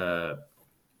 Uh,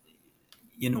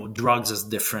 Drugs is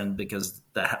different because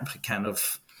that kind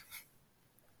of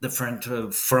different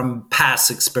from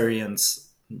past experience,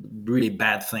 really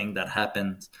bad thing that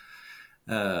happened.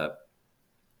 Uh,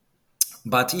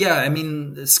 but yeah, I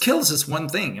mean, skills is one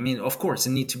thing. I mean, of course,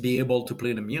 you need to be able to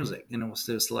play the music. It's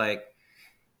just like,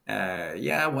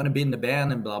 yeah, I want to be in the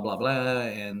band and blah blah blah,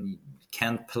 and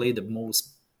can't play the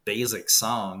most basic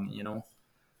song. You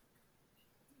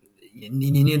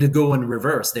need to go in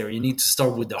reverse there. You need to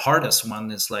start with the hardest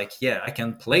one. It's like, yeah, I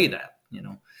can play that.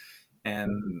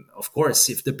 And of course,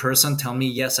 if the person tell me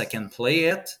yes, I can play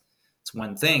it, it's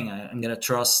one thing. I'm gonna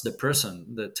trust the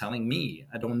person that telling me.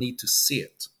 I don't need to see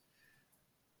it.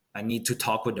 I need to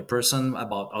talk with the person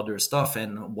about other stuff.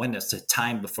 And when it's the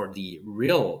time before the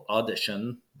real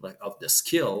audition, like of the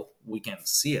skill, we can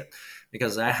see it.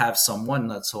 Because I have someone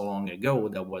not so long ago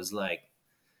that was like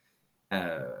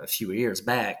a few years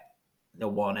back that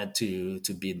wanted to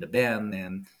be in the band,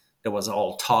 and there was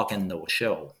all talk and no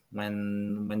show.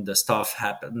 When the stuff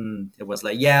happened, it was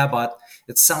like, yeah, but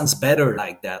it sounds better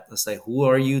like that. It's like, who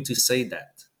are you to say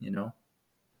that?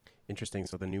 Interesting.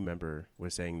 So the new member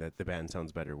was saying that the band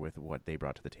sounds better with what they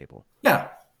brought to the table. Yeah,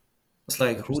 it's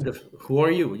like, Interesting. who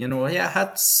are you? Yeah,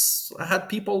 I had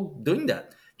people doing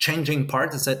that, changing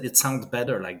parts and said it sounds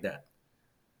better like that.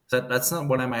 That's not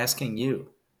what I'm asking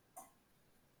you.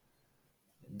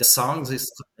 the songs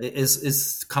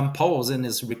is composed and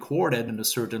is recorded in a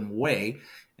certain way,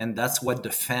 and that's what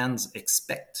the fans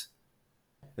expect.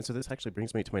 And so this actually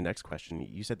brings me to my next question.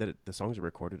 You said that the songs are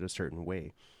recorded a certain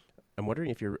way. I'm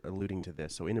wondering if you're alluding to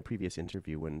this. So, in a previous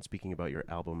interview, when speaking about your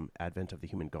album Advent of the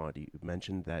Human God, you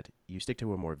mentioned that you stick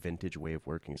to a more vintage way of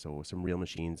working. So, some real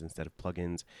machines instead of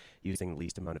plugins, using the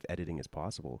least amount of editing as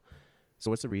possible.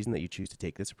 So, what's the reason that you choose to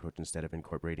take this approach instead of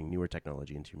incorporating newer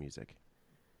technology into your music?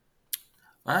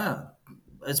 Ah,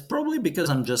 it's probably because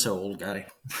I'm just an old guy.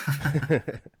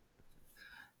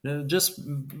 Just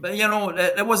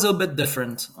it was a little bit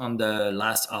different on the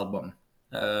last album.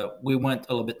 We went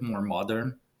a little bit more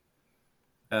modern.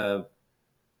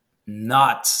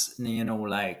 Not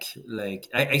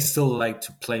I still like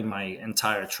to play my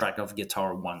entire track of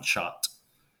guitar one shot,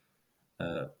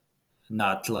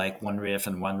 not like one riff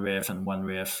and one riff and one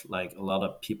riff like a lot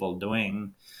of people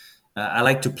doing. I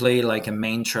like to play like a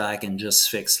main track and just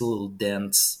fix little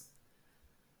dents.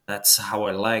 That's how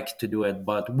I like to do it.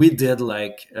 But we did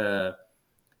like how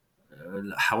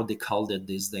they called it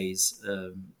these days,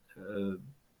 the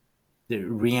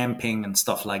reamping and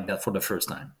stuff like that for the first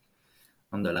time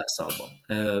on the last album.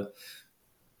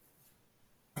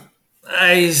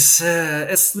 It's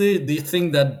the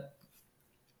thing that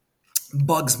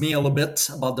bugs me a little bit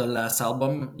about the last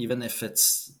album, even if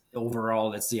it's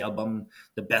overall it's the album,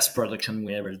 the best production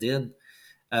we ever did.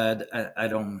 I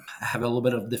don't have a little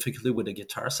bit of difficulty with the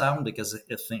guitar sound because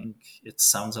I think it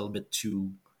sounds a little bit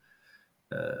too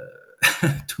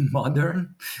too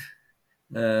modern.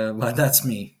 But that's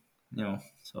me, you know.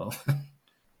 So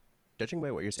Judging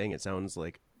by what you're saying, it sounds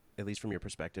like, at least from your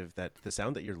perspective, that the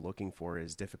sound that you're looking for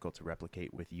is difficult to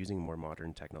replicate with using more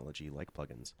modern technology like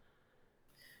plugins.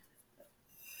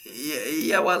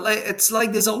 yeah, well, it's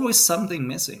like there's always something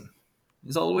missing.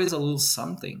 There's always a little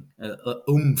something, a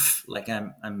oomph. Like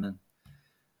I'm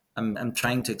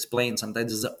trying to explain.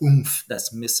 Sometimes there's a oomph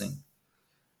that's missing.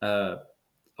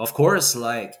 Of course,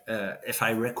 like if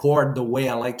I record the way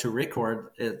I like to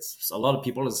record, it's a lot of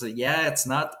people will say, yeah, it's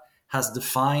not as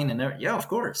defined and yeah, of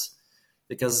course,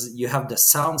 because you have the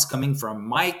sounds coming from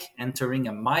mic entering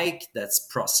a mic that's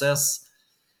processed,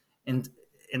 and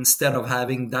instead of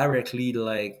having directly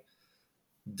like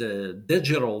the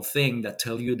digital thing that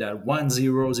tell you that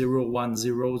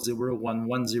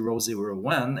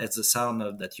 10010011001 it's the sound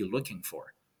of, that you're looking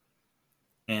for,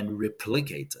 and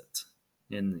replicate it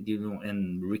and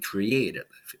and recreate it.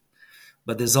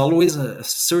 But there's always a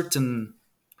certain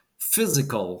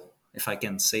physical, if I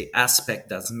can say, aspect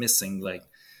that's missing. Like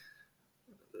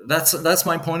that's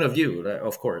my point of view.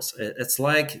 Of course, it's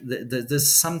like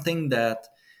there's something that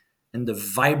in the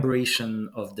vibration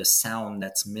of the sound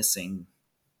that's missing,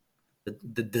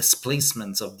 the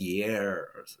displacements of the air,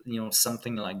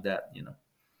 something like that.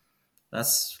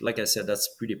 That's, like I said, that's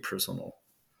pretty personal.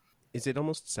 Is it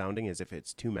almost sounding as if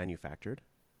it's too manufactured?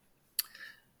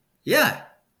 Yeah,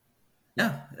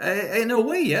 yeah, in a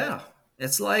way, yeah.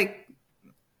 It's like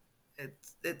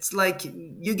it's like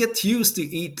you get used to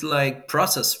eat like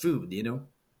processed food. You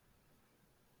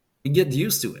get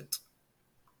used to it.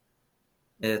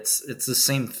 It's the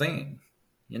same thing.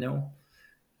 you know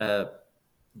uh,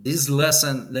 this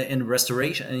lesson in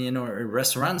restoration, in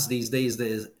restaurants these days,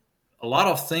 there's a lot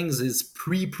of things is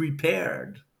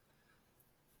pre-prepared.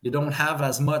 You don't have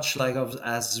as much like of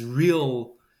as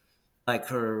real, like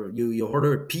you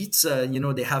order pizza,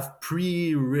 they have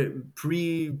pre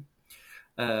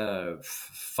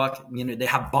fuck, they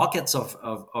have buckets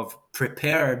of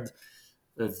prepared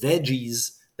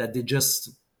veggies that they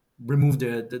just remove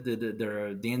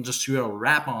the industrial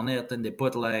wrap on it, and they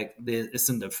put like it's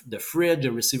in the fridge. They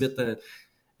receive it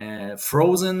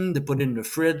frozen. They put it in the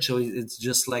fridge, so it's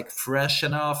just like fresh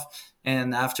enough.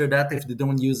 And after that, if they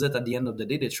don't use it at the end of the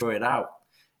day, they throw it out.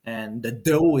 And the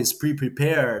dough is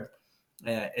pre-prepared.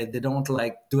 They don't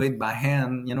like do it by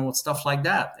hand, stuff like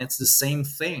that. It's the same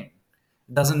thing.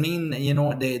 Doesn't mean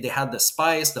they had the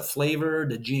spice, the flavor,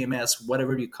 the GMS,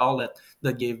 whatever you call it,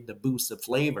 that gave the boost of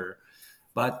flavor.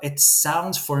 But it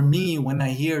sounds, for me, when I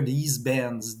hear these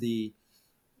bands, the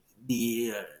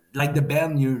like the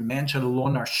band you mentioned,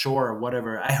 Lunar Shore or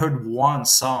whatever. I heard one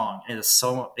song, and it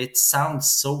sounds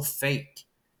so fake.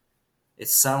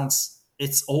 It's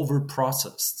over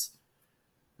processed.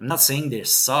 I'm not saying they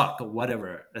suck or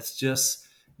whatever. It's just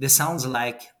they sounds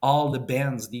like all the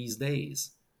bands these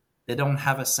days. They don't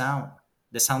have a sound.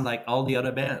 They sound like all the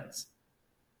other bands.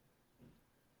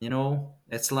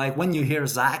 It's like when you hear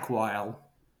Zach Wild,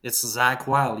 it's Zach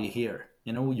Wild you hear.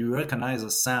 You recognize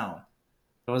the sound.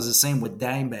 It was the same with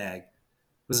Dimebag. It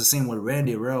was the same with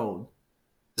Randy Road.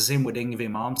 The same with Yngwie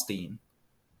Malmsteen.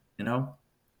 You know,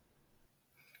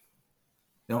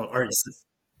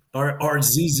 or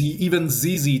ZZ, even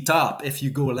ZZ Top. If you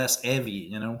go less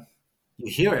heavy,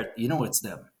 you hear it, it's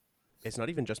them. It's not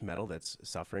even just metal that's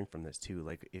suffering from this too.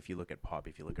 Like if you look at pop,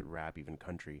 if you look at rap, even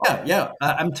country. Yeah,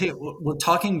 yeah. We're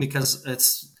talking because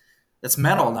it's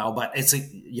metal now, but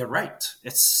you're right.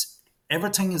 It's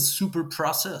everything is super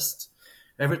processed.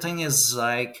 Everything is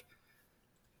like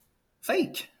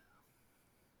fake.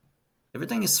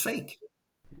 Everything is fake.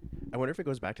 I wonder if it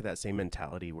goes back to that same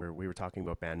mentality where we were talking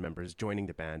about band members joining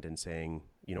the band and saying,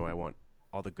 I want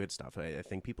all the good stuff. I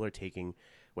think people are taking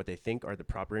what they think are the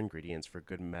proper ingredients for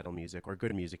good metal music or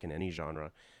good music in any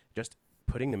genre, just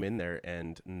putting them in there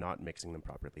and not mixing them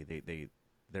properly.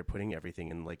 They're putting everything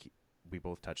in, like we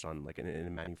both touched on, like in a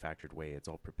manufactured way. It's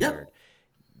all Yeah. prepared.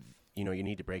 You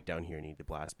need to break down here, you need the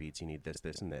blast beats, you need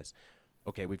this, and this.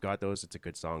 Okay, we've got those. It's a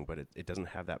good song, but it doesn't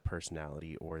have that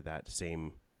personality or that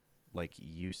same, like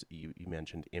you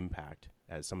mentioned, impact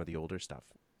as some of the older stuff.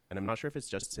 And I'm not sure if it's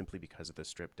just simply because of the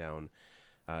stripped down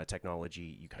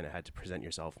technology. You kind of had to present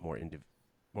yourself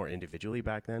more individually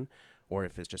back then, or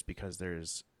if it's just because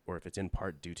or if it's in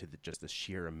part due to just the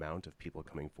sheer amount of people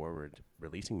coming forward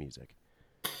releasing music.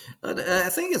 I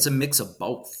think it's a mix of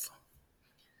both.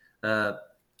 Uh,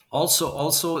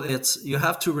 also, it's you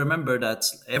have to remember that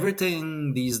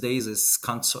everything these days is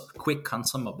quick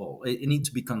consumable. It needs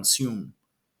to be consumed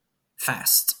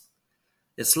fast.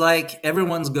 It's like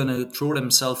everyone's gonna throw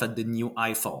themselves at the new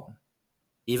iPhone,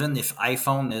 even if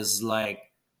iPhone is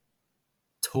like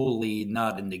totally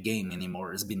not in the game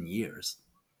anymore. It's been years.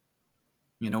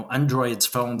 Android's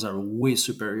phones are way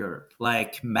superior.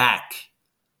 Like Mac,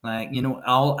 like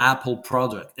all Apple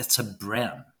product. It's a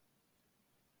brand.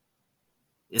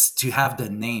 It's to have the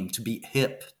name, to be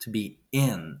hip, to be be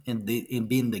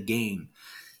in the game.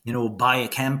 Buy a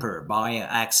camper, buy an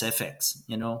Axe FX.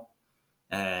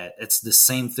 It's the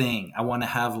same thing. I want to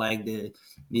have like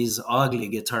these ugly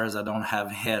guitars that don't have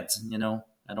heads. I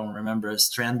don't remember a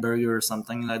Strandberger or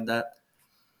something like that.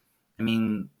 I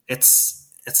mean, it's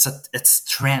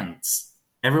trends.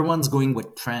 Everyone's going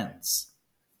with trends.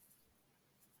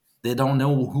 They don't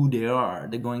know who they are.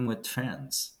 They're going with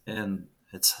trends, and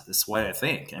it's what I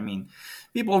think. I mean,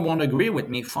 people won't agree with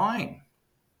me. Fine,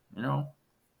 you know,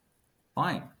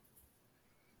 fine.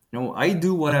 I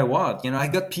do what I want. I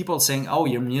got people saying, "Oh,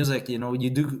 your music, you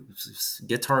do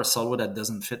guitar solo that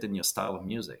doesn't fit in your style of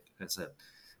music." I said,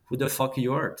 "Who the fuck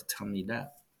you are to tell me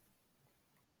that?"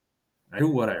 I do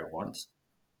what I want.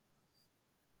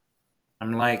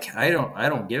 I'm like, I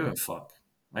don't give a fuck.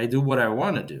 I do what I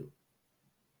want to do.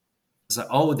 It's like,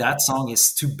 oh, that song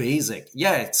is too basic.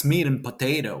 Yeah, it's meat and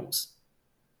potatoes.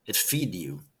 It feed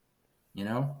you, you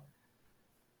know?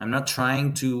 I'm not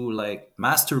trying to like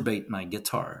masturbate my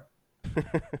guitar.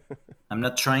 I'm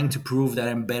not trying to prove that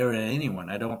I'm better than anyone.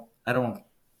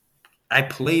 I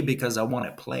play because I want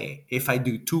to play. If I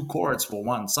do two chords for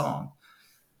one song,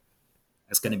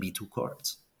 it's going to be two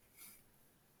chords.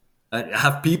 I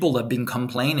have people that have been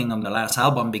complaining on the last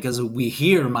album because we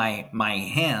hear my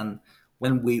hand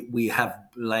when we have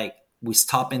like we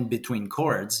stop in between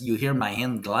chords. You hear my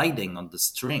hand gliding on the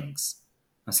strings.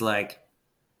 It's like,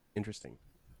 Interesting.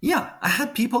 yeah, I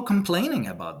had people complaining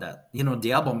about that.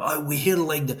 The album. Oh, we hear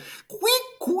like the quick,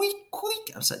 quick,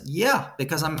 quick. I said, yeah,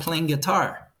 because I'm playing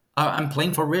guitar. I'm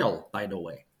playing for real, by the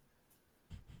way.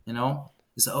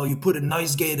 He said, oh, you put a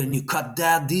noise gate and you cut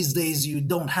that. These days, you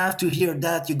don't have to hear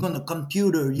that. You're going to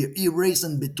computer. You erase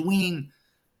in between.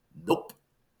 Nope.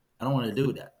 I don't want to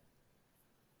do that.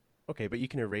 Okay, but you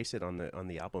can erase it on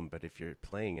the album. But if you're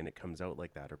playing and it comes out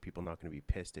like that, are people not going to be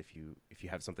pissed if you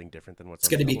have something different than what's It's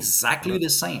on going the to be album? exactly the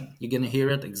same. You're going to hear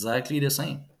it exactly the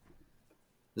same.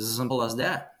 It's as simple as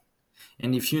that.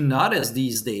 And if you notice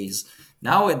these days,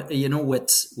 now with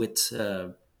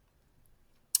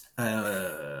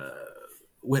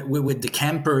the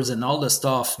campers and all the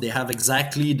stuff, they have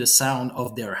exactly the sound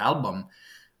of their album.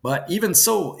 But even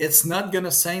so, it's not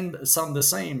gonna sound the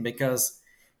same because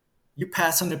you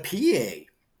pass on a PA.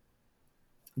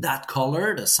 That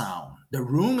color, the sound, the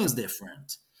room is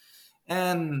different,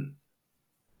 and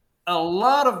a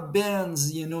lot of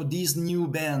bands, these new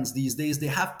bands these days, they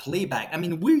have playback. I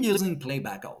mean, we're using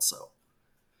playback also.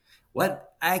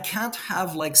 What I can't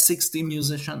have like 60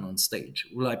 musicians on stage,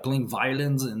 like playing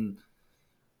violins and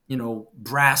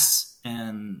brass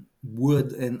and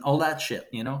wood and all that shit.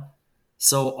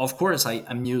 So of course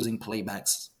I'm using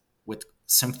playbacks with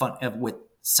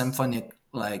symphonic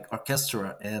like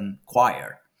orchestra and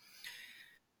choir.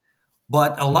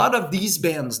 But a lot of these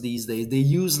bands these days, they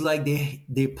use like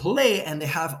they play and they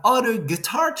have other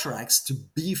guitar tracks to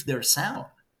beef their sound.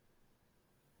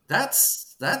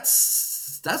 That's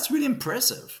really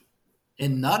impressive.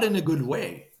 and not in a good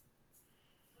way.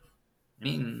 I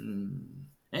mean,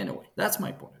 anyway, that's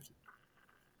my point of view.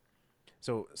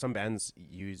 So some bands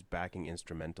use backing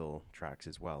instrumental tracks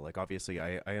as well. Like obviously,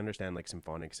 I understand like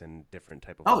symphonics and different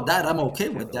type of Oh, that orchestras. I'm I okay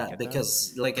can't with really that get that.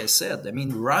 because, like I said, I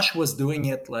mean, Rush was doing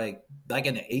it like back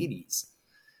in the '80s,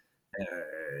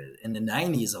 in the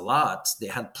 '90s a lot. They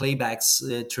had playbacks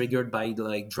triggered by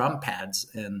like drum pads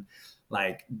and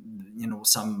like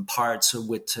some parts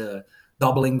with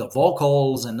doubling the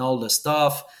vocals and all the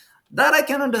stuff. That I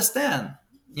can understand,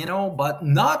 but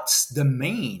not the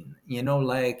main.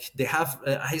 Like they have.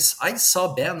 I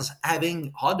saw bands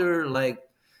having other like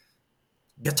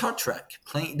guitar track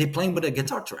playing. They playing with a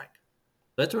guitar track,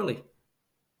 literally,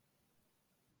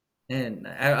 and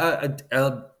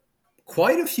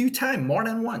quite a few times, more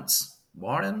than once.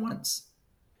 I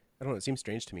don't know. It seems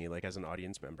strange to me. Like as an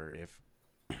audience member, if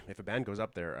a band goes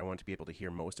up there, I want to be able to hear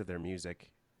most of their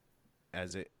music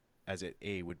as it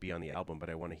a would be on the album, but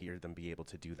I want to hear them be able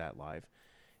to do that live.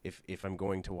 If I'm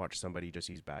going to watch somebody just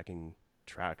use backing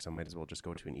tracks, I might as well just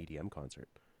go to an EDM concert.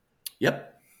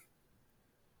 Yep,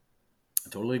 I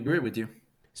totally agree with you.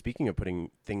 Speaking of putting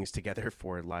things together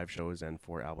for live shows and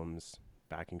for albums,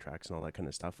 backing tracks and all that kind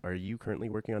of stuff, are you currently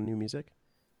working on new music?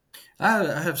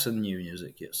 I have some new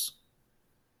music. Yes,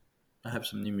 I have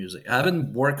some new music. I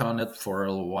haven't worked on it for a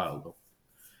little while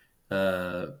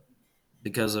though,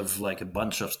 because of like a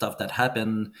bunch of stuff that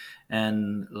happened.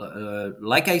 And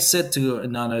like I said to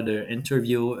another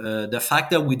interview, the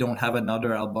fact that we don't have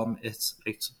another album, it's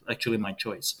actually my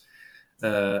choice.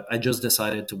 I just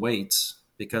decided to wait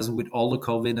because with all the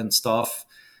COVID and stuff,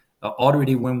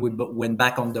 already when we went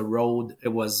back on the road, it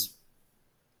was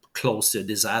close to a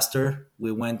disaster.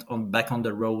 We went on back on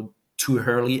the road too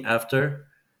early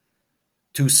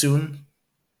too soon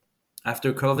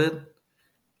after COVID,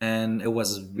 and it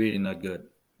was really not good.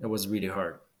 It was really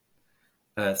hard.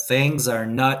 Things are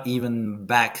not even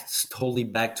totally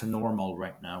back to normal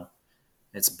right now.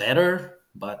 It's better,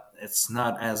 but it's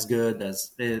not as good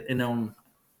as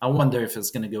I wonder if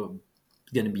it's gonna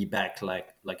be back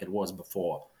like it was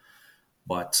before.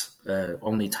 But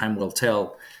only time will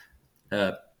tell.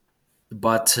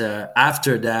 But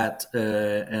after that,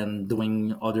 and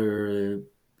doing other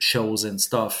shows and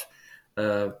stuff,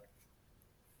 uh,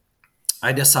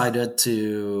 I decided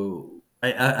to.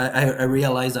 I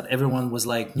realized that everyone was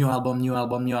like new album, new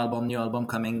album, new album, new album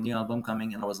coming, new album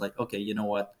coming, and I was like, okay, you know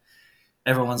what?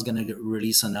 Everyone's gonna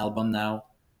release an album now.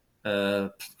 Uh,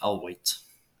 I'll wait.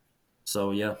 So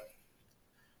yeah,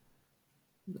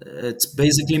 it's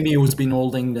basically me who's been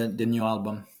holding the new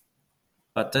album.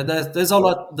 But there's a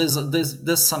lot.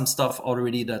 There's some stuff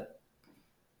already that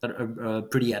are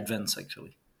pretty advanced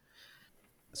actually.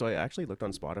 So I actually looked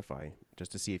on Spotify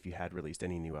just to see if you had released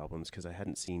any new albums because I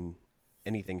hadn't seen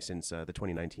anything since the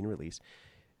 2019 release.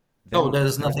 Oh, Then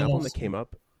there's there was an nothing album that else. came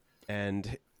up,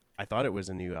 and I thought it was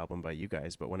a new album by you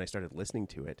guys, but when I started listening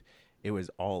to it, it was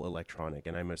all electronic,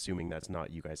 and I'm assuming that's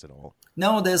not you guys at all.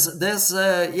 No, there's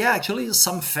yeah, actually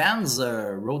some fans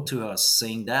wrote to us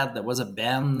saying that there was a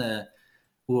band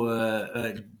who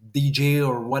DJ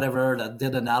or whatever that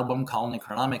did an album called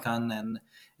Necronomicon, and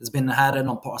it's been added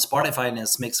on Spotify and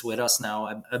it's mixed with us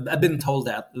now. I've been told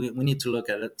that we need to look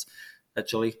at it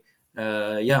actually.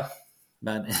 Yeah,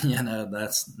 but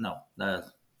that's no.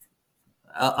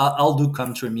 I'll do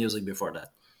country music before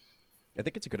that. I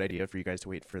think it's a good idea for you guys to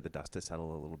wait for the dust to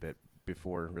settle a little bit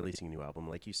before releasing a new album.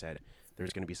 Like you said,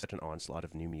 there's going to be such an onslaught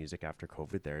of new music after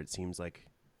COVID there. It seems like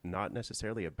not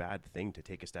necessarily a bad thing to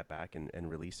take a step back and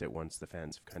release it once the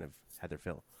fans have kind of had their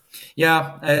fill.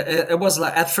 Yeah, it was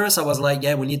like at first I was like,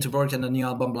 yeah, we need to work on the new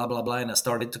album, blah blah blah, and I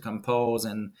started to compose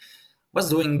and was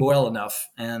doing well enough,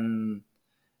 and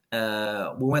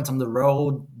we went on the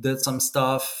road, did some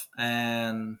stuff,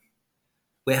 and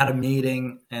we had a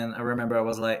meeting. And I remember I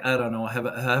was like, I don't know, I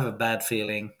have a bad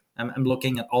feeling. I'm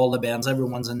looking at all the bands,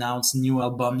 everyone's announced new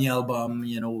album, new album.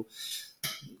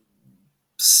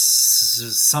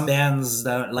 Some bands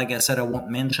that, like I said, I won't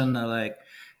mention, are like.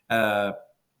 Uh,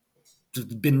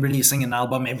 been releasing an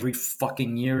album every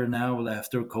fucking year now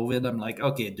after COVID. I'm like,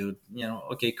 okay, dude,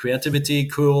 okay, creativity,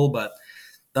 cool, but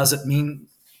does it mean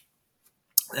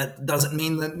that doesn't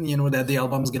mean that that the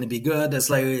album's going to be good? It's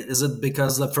like, is it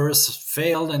because the first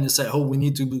failed and you say, oh, we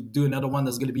need to do another one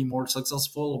that's going to be more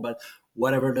successful? But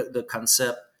whatever the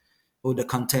concept or the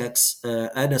context,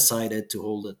 I decided to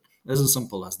hold it. It's as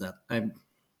simple as that. I'm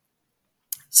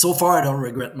so far I don't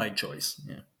regret my choice.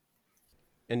 Yeah.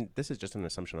 And this is just an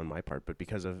assumption on my part, but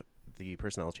because of the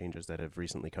personnel changes that have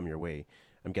recently come your way,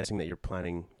 I'm guessing that you're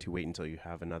planning to wait until you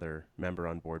have another member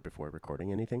on board before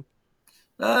recording anything.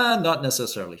 Not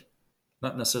necessarily.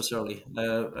 not necessarily.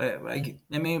 I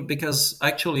mean, because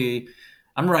actually,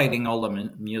 I'm writing all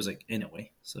the music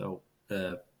anyway, so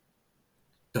uh,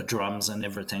 the drums and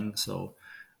everything. So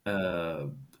uh,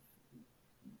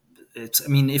 it's. I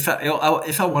mean, if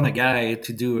I want a guy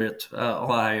to do it, I'll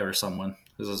hire someone.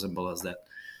 It's as simple as that,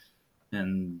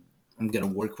 and I'm gonna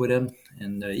work with him.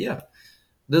 And yeah,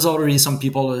 there's already some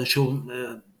people that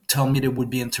she'll tell me they would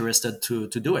be interested to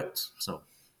do it. So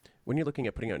When you're looking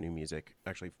at putting out new music,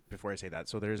 actually, before I say that,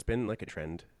 so there's been like a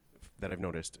trend that I've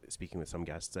noticed speaking with some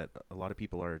guests that a lot of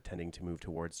people are tending to move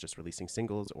towards just releasing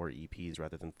singles or EPs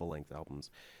rather than full length albums.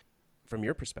 From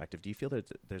your perspective, do you feel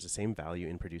that there's the same value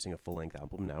in producing a full length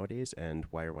album nowadays, and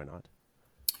why or why not?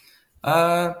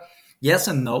 uh, yes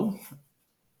and no.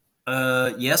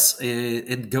 Yes,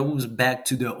 it goes back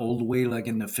to the old way, like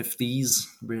in the 50s,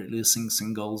 releasing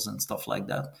singles and stuff like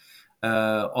that.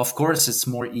 Of course, it's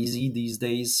more easy these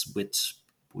days with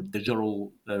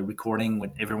digital recording,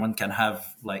 when everyone can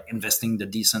have like investing the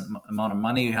decent amount of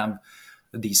money, you have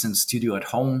a decent studio at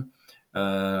home.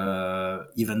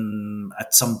 Even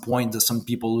at some point, there's some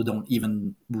people who don't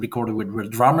even record it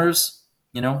with drummers.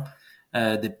 You know,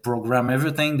 they program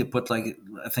everything. They put like,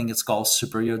 I think it's called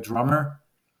Superior Drummer,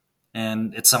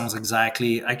 and it sounds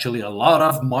exactly, actually a lot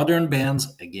of modern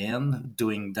bands again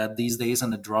doing that these days,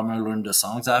 and the drummer learned the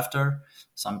songs after.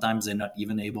 Sometimes they're not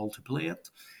even able to play it.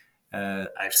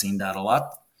 I've seen that a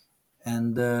lot.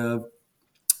 And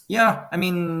yeah, I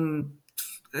mean,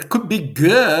 it could be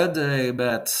good,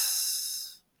 but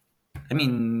I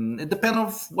mean, it depends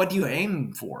on what you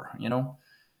aim for, you know.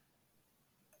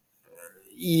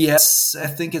 Yes, I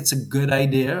think it's a good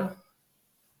idea,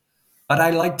 but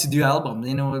I like to do albums,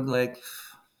 you know, like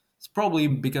it's probably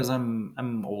because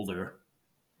I'm older.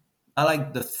 I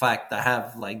like the fact I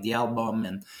have like the album,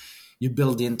 and you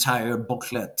build the entire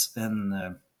booklet,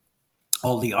 and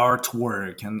all the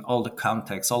artwork and all the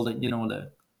context, all the, you know,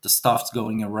 the stuff's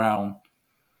going around,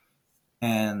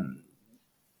 and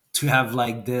to have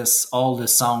like this, all the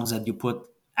songs that you put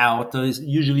out.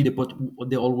 Usually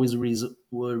they always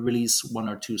release one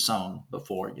or two songs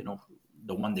before, you know,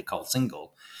 the one they call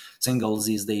singles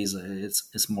these days.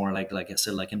 It's more like I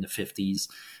said, like in the 50s.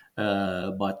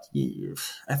 But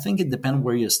I think it depends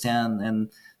where you stand,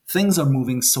 and things are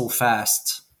moving so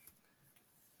fast.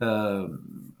 Uh,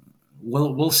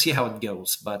 we'll see how it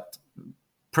goes, but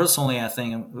personally, I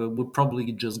think we're probably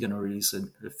just gonna release a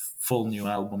full new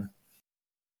album.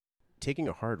 Taking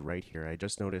a hard right here, I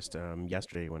just noticed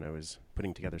yesterday when I was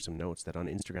putting together some notes that on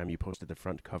Instagram you posted the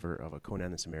front cover of a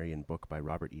Conan the Cimmerian book by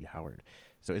Robert E. Howard.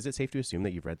 So is it safe to assume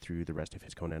that you've read through the rest of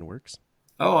his Conan works?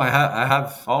 Oh, I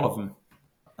have all of them.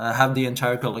 I have the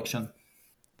entire collection.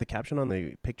 The caption on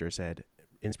the picture said,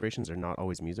 "Inspirations are not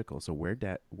always musical." So where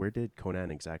did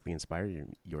Conan exactly inspire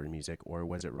your music, or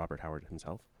was it Robert Howard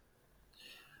himself?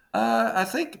 I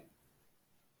think,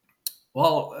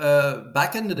 well,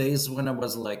 back in the days when I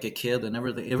was like a kid and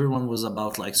everything, everyone was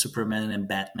about like Superman and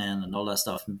Batman and all that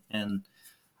stuff. And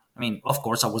I mean, of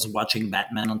course, I was watching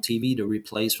Batman on TV, the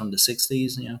replays from the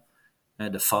 60s, you know,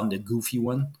 the fun, the goofy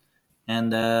one.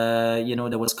 And, you know,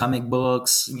 there was comic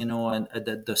books, you know, and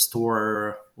at the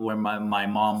store where my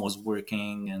mom was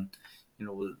working, and, you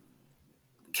know,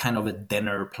 kind of a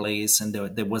dinner place. And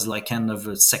there was like kind of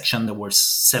a section that were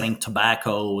selling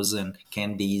tobaccos and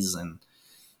candies and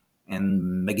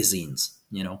magazines,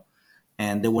 you know,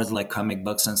 and there was like comic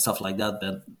books and stuff like that.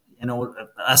 But you know,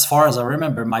 as far as I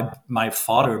remember, my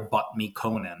father bought me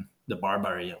Conan the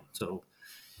Barbarian, so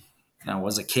I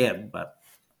was a kid. But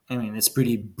I mean, it's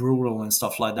pretty brutal and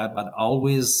stuff like that. But I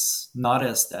always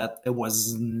noticed that it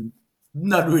was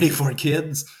not really for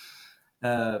kids.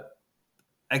 Uh,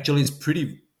 Actually, it's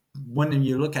pretty. When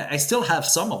you look at, I still have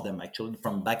some of them actually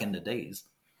from back in the days,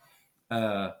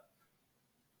 uh,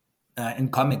 in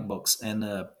comic books, and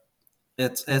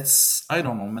it's I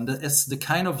don't know, man. It's the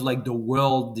kind of like the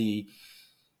world, the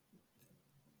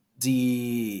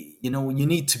you know, you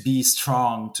need to be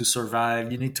strong to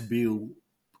survive. You need to be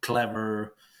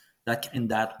clever, like in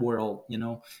that world, you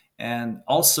know. And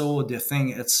also the thing,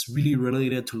 it's really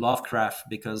related to Lovecraft,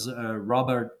 because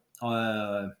Robert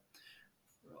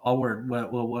Howard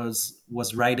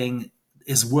was writing.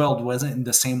 His world wasn't in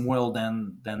the same world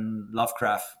than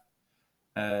Lovecraft.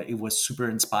 It was super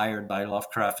inspired by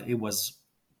Lovecraft. It was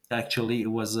actually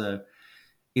it was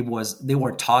they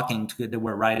were talking to, they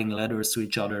were writing letters to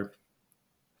each other,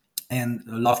 and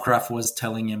Lovecraft was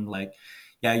telling him like,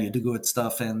 yeah, you do good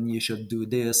stuff and you should do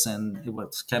this, and it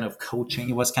was kind of coaching.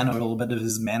 It was kind of a little bit of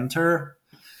his mentor,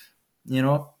 you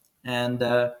know. And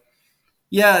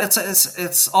yeah,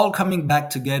 it's all coming back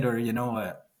together, you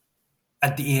know,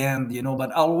 at the end, you know.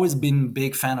 But I've always been a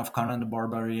big fan of Conan the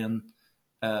Barbarian.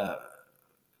 I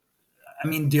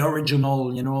mean, the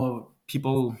original,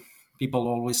 people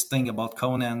always think about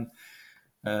Conan,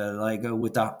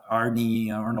 with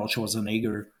Arnold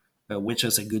Schwarzenegger, which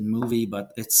is a good movie,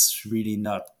 but it's really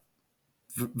not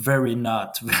very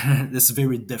not. It's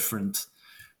very different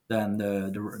than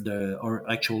the or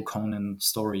actual Conan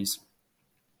stories.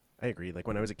 I agree. Like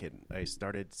when I was a kid, I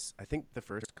think the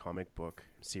first comic book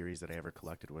series that I ever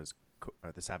collected was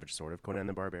The Savage Sword of Conan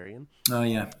the Barbarian. Oh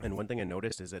yeah, And one thing I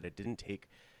noticed is that it didn't take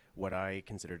what I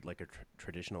considered like a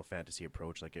traditional fantasy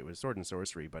approach. Like it was sword and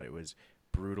sorcery, but it was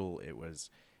brutal. It was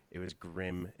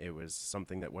grim. It was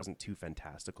something that wasn't too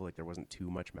fantastical. Like there wasn't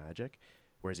too much magic.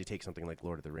 Whereas you take something like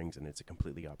Lord of the Rings, and it's a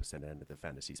completely opposite end of the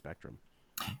fantasy spectrum.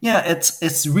 yeah.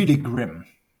 It's really grim.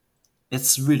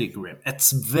 It's really grim.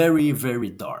 It's very very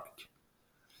dark,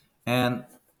 and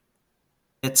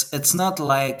it's not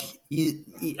like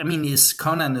I mean, his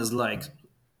Conan is like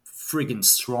freaking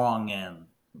strong and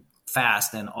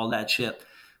fast and all that shit,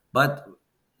 but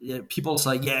people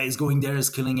say, yeah, he's going there, he's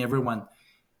killing everyone.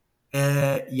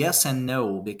 Yes and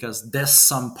no, because there's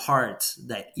some part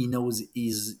that he knows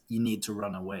is he need to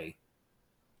run away.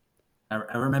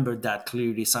 I remember that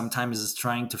clearly. Sometimes he's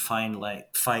trying to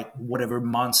fight whatever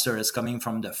monster is coming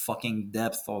from the fucking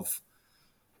depth of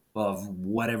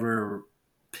whatever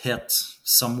pit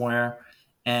somewhere,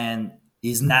 and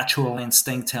his natural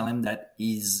instinct tell him that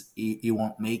he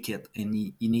won't make it, and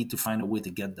he need to find a way to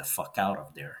get the fuck out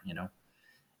of there,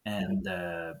 and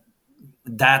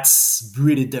that's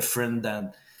really different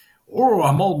than, oh,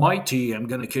 I'm almighty, I'm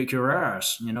gonna kick your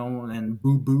ass, and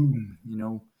boom boom,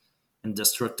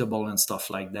 indestructible and stuff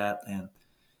like that. And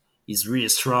he's really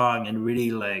strong and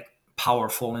really like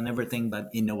powerful and everything,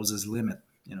 but he knows his limit.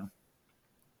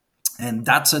 And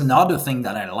that's another thing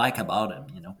that I like about him.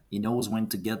 He knows when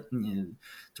to get to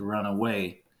run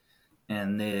away.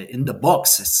 And in the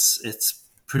books, it's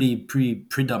pretty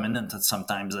predominant. That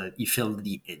sometimes you feel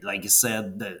like you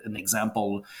said, an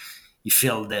example. You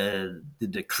feel the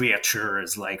creature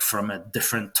is like from a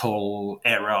different total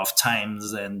era of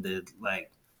times, and like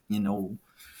so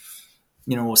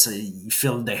you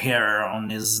feel the hair on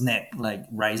his neck like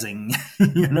rising.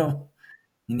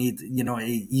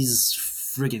 He's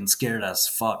freaking scared as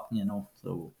fuck.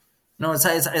 So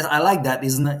I like that.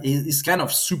 He's kind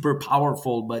of super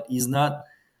powerful, but he's not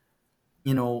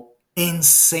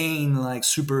insane like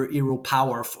superhero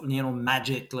powerful,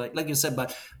 magic like you said.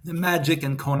 But the magic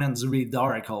in Conan's really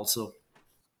dark also.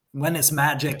 When it's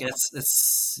magic,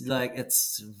 it's like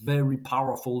it's very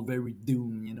powerful, very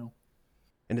doom.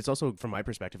 And it's also, from my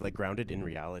perspective, like grounded in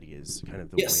reality is kind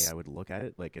of the way I Yes. would look at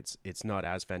it. Like it's not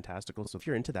as fantastical. So if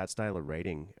you're into that style of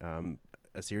writing,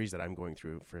 a series that I'm going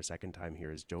through for a second time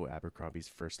here is Joe Abercrombie's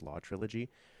First Law trilogy.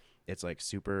 It's like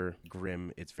super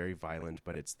grim. It's very violent,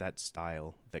 but it's that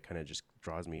style that kind of just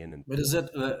draws me in. And But is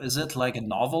it like a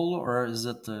novel, or is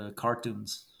it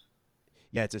cartoons?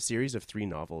 yeah, it's a series of three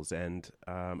novels, and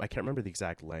I can't remember the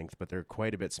exact length, but they're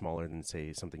quite a bit smaller than,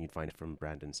 say, something you'd find from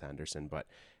Brandon Sanderson. But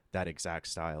that exact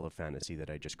style of fantasy that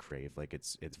I just crave, like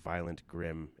it's violent,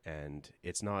 grim, and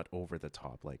it's not over the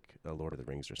top like a Lord of the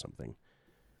Rings or something.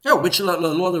 Yeah, which Lord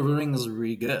of the Rings is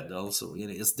really good. Also,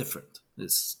 it's different.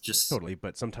 It's just Totally,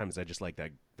 but sometimes I just like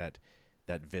that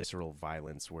visceral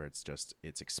violence where it's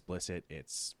explicit,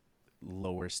 it's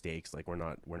lower stakes. Like we're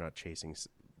not chasing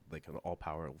like an all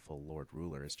powerful lord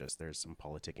ruler. It's just there's some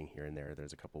politicking here and there.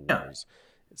 There's a couple yeah, wars,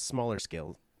 it's smaller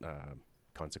scale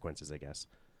consequences, I guess.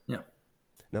 yeah.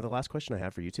 Now, the last question I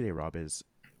have for you today, Rob, is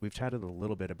we've chatted a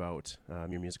little bit about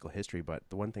your musical history, but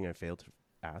the one thing I failed to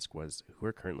ask was who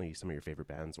are currently some of your favorite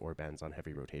bands or bands on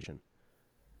heavy rotation?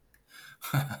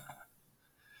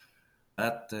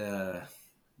 That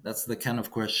that's the kind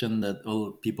of question that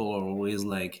people are always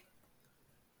like.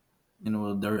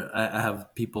 I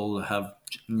have people have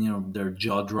their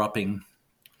jaw dropping.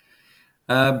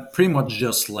 Pretty much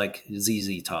just like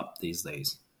ZZ Top these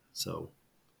days. So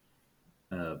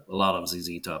a lot of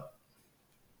ZZ Top.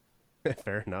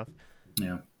 Fair enough.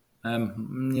 Yeah.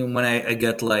 When I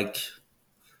get like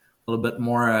a little bit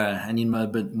more, I need a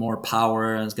bit more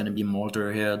power. It's gonna be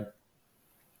Motorhead.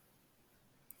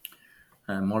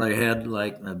 Motorhead,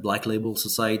 like Black Label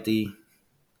Society,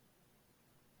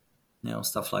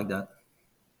 stuff like that.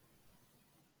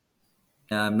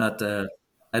 I'm not.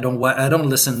 I don't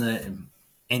listen to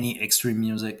any extreme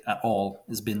music at all.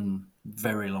 It's been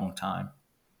very long time.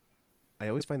 I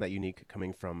always find that unique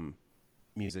coming from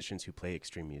musicians who play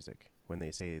extreme music when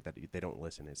they say that they don't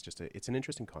listen. It's an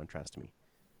interesting contrast to me.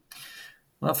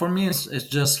 Well, for me, it's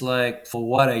just like for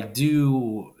what I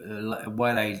do,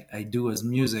 what I do as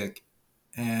music,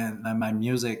 and my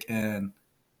music and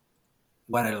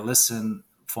what I listen.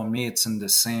 for me, it's in the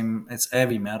same. It's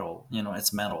heavy metal.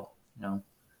 It's metal.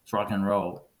 It's rock and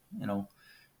roll.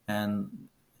 And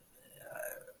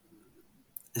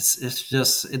it's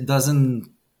just it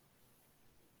doesn't.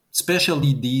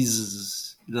 Especially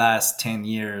these last 10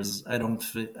 years, I don't.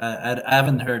 I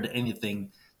haven't heard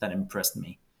anything that impressed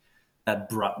me, that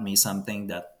brought me something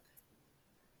that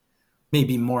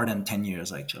maybe more than 10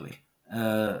 years actually.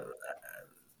 Uh,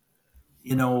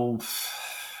 you know,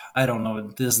 I don't know.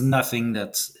 There's nothing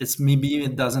that's. It's maybe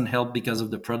it doesn't help because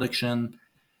of the production.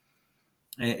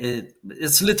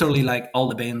 It's literally like all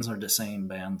the bands are the same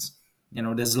bands.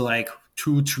 There's like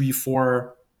two, three,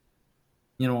 four.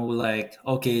 Like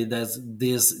okay, there's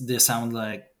this sound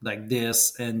like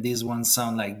this, and these ones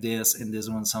sound like this, and this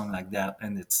one sound like that,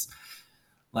 and it's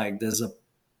like there's a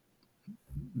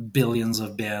billions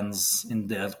of bands in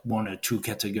that one or two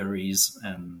categories,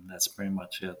 and that's pretty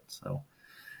much it. So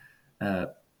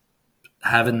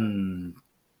haven't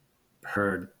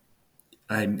heard.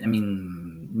 I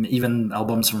mean, even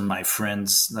albums from my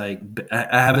friends. Like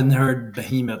I haven't heard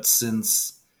Behemoth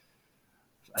since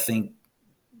I think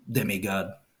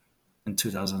Demigod in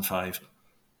 2005.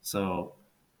 So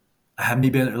I have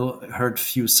maybe heard a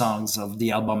few songs of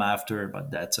the album after,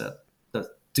 but that's it.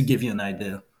 To give you an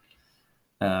idea.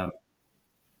 Um,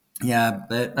 yeah,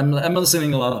 but I'm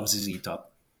listening a lot of ZZ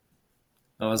Top.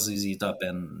 I was ZZ Top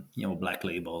and Black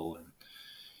Label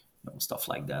and stuff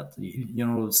like that.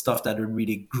 Stuff that are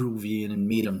really groovy and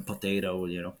meat and potato.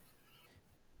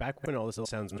 Back when all this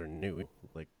sounds are new,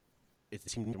 like it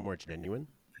seemed more genuine.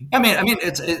 I mean,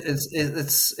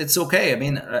 it's okay. I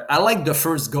mean, I like the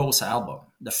first Ghost album,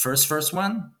 the first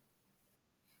one.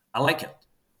 I like it.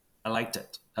 I liked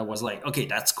it. I was like, okay,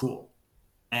 that's cool.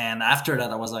 And after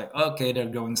that, I was like, okay, they're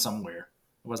going somewhere.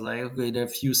 I was like, okay, there are a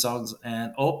few songs,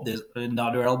 and oh, there's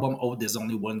another album. Oh, there's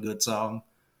only one good song.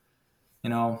 You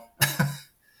know,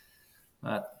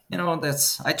 but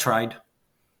that's I tried.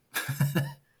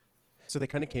 So they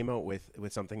kind of came out with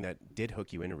something that did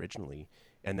hook you in originally,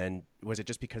 and then was it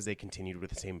just because they continued with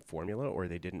the same formula, or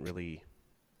they didn't really?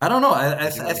 I don't know. I I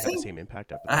have the think same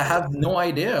impact. I have no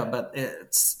idea, but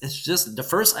it's just the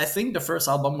first. I think the first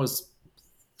album was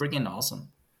freaking awesome.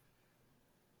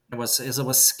 It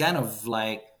was kind of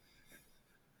like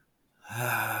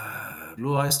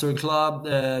Blue Oyster Club,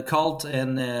 cult,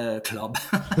 and club,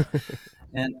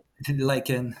 and like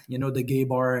in the gay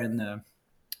bar and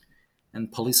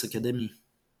Police Academy.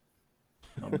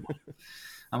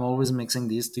 I'm always mixing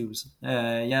these two.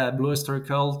 Yeah, Blue Oyster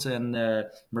Cult and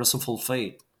Merciful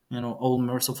Fate. Old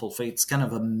Merciful Fate. It's kind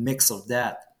of a mix of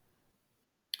that,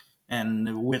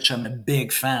 and which I'm a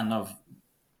big fan of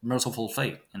Merciful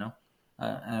Fate.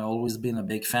 I've always been a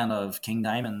big fan of King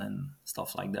Diamond and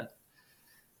stuff like that.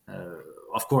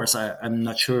 Of course, I'm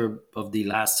not sure of the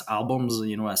last albums.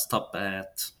 I stopped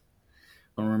at,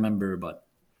 I don't remember, but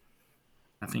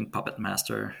I think Puppet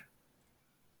Master.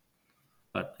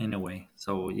 But anyway,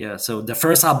 so yeah, so the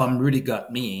first album really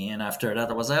got me, and after that,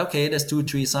 I was like, okay, there's 2,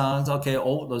 3 songs. Okay,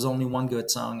 oh, there's only one good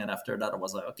song, and after that, I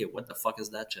was like, okay, what the fuck is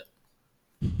that shit?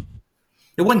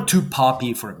 It went too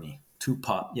poppy for me, too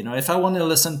pop. If I want to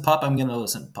listen pop, I'm gonna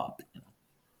listen pop.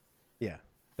 Yeah,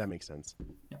 that makes sense.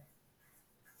 Yeah.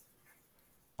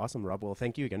 Awesome, Rob. Well,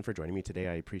 thank you again for joining me today.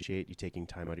 I appreciate you taking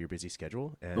time out of your busy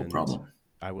schedule. And No problem.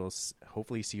 I will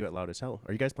hopefully see you at Loud as Hell.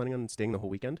 Are you guys planning on staying the whole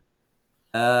weekend?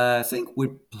 I think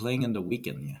we're playing in the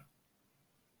weekend. Yeah.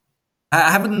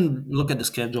 I haven't looked at the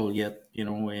schedule yet.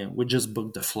 We just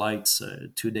booked the flights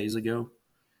 2 days ago,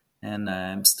 and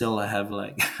I have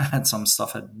like had some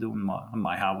stuff I do in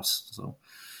my house. So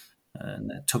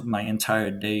and it took my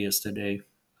entire day yesterday to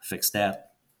fix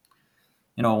that.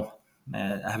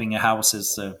 Having a house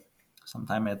is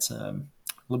sometimes it's a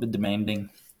little bit demanding.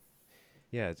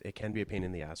 Yeah, it can be a pain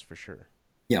in the ass for sure.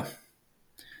 Yeah.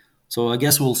 So I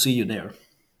guess we'll see you there.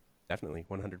 Definitely,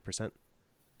 100%.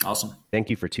 Awesome. Thank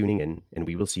you for tuning in, and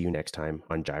we will see you next time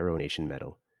on Gyro Nation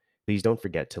Metal. Please don't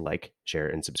forget to like, share,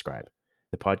 and subscribe.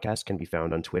 The podcast can be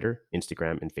found on Twitter,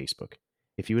 Instagram, and Facebook.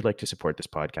 If you would like to support this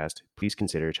podcast, please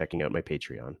consider checking out my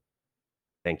Patreon.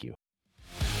 Thank you.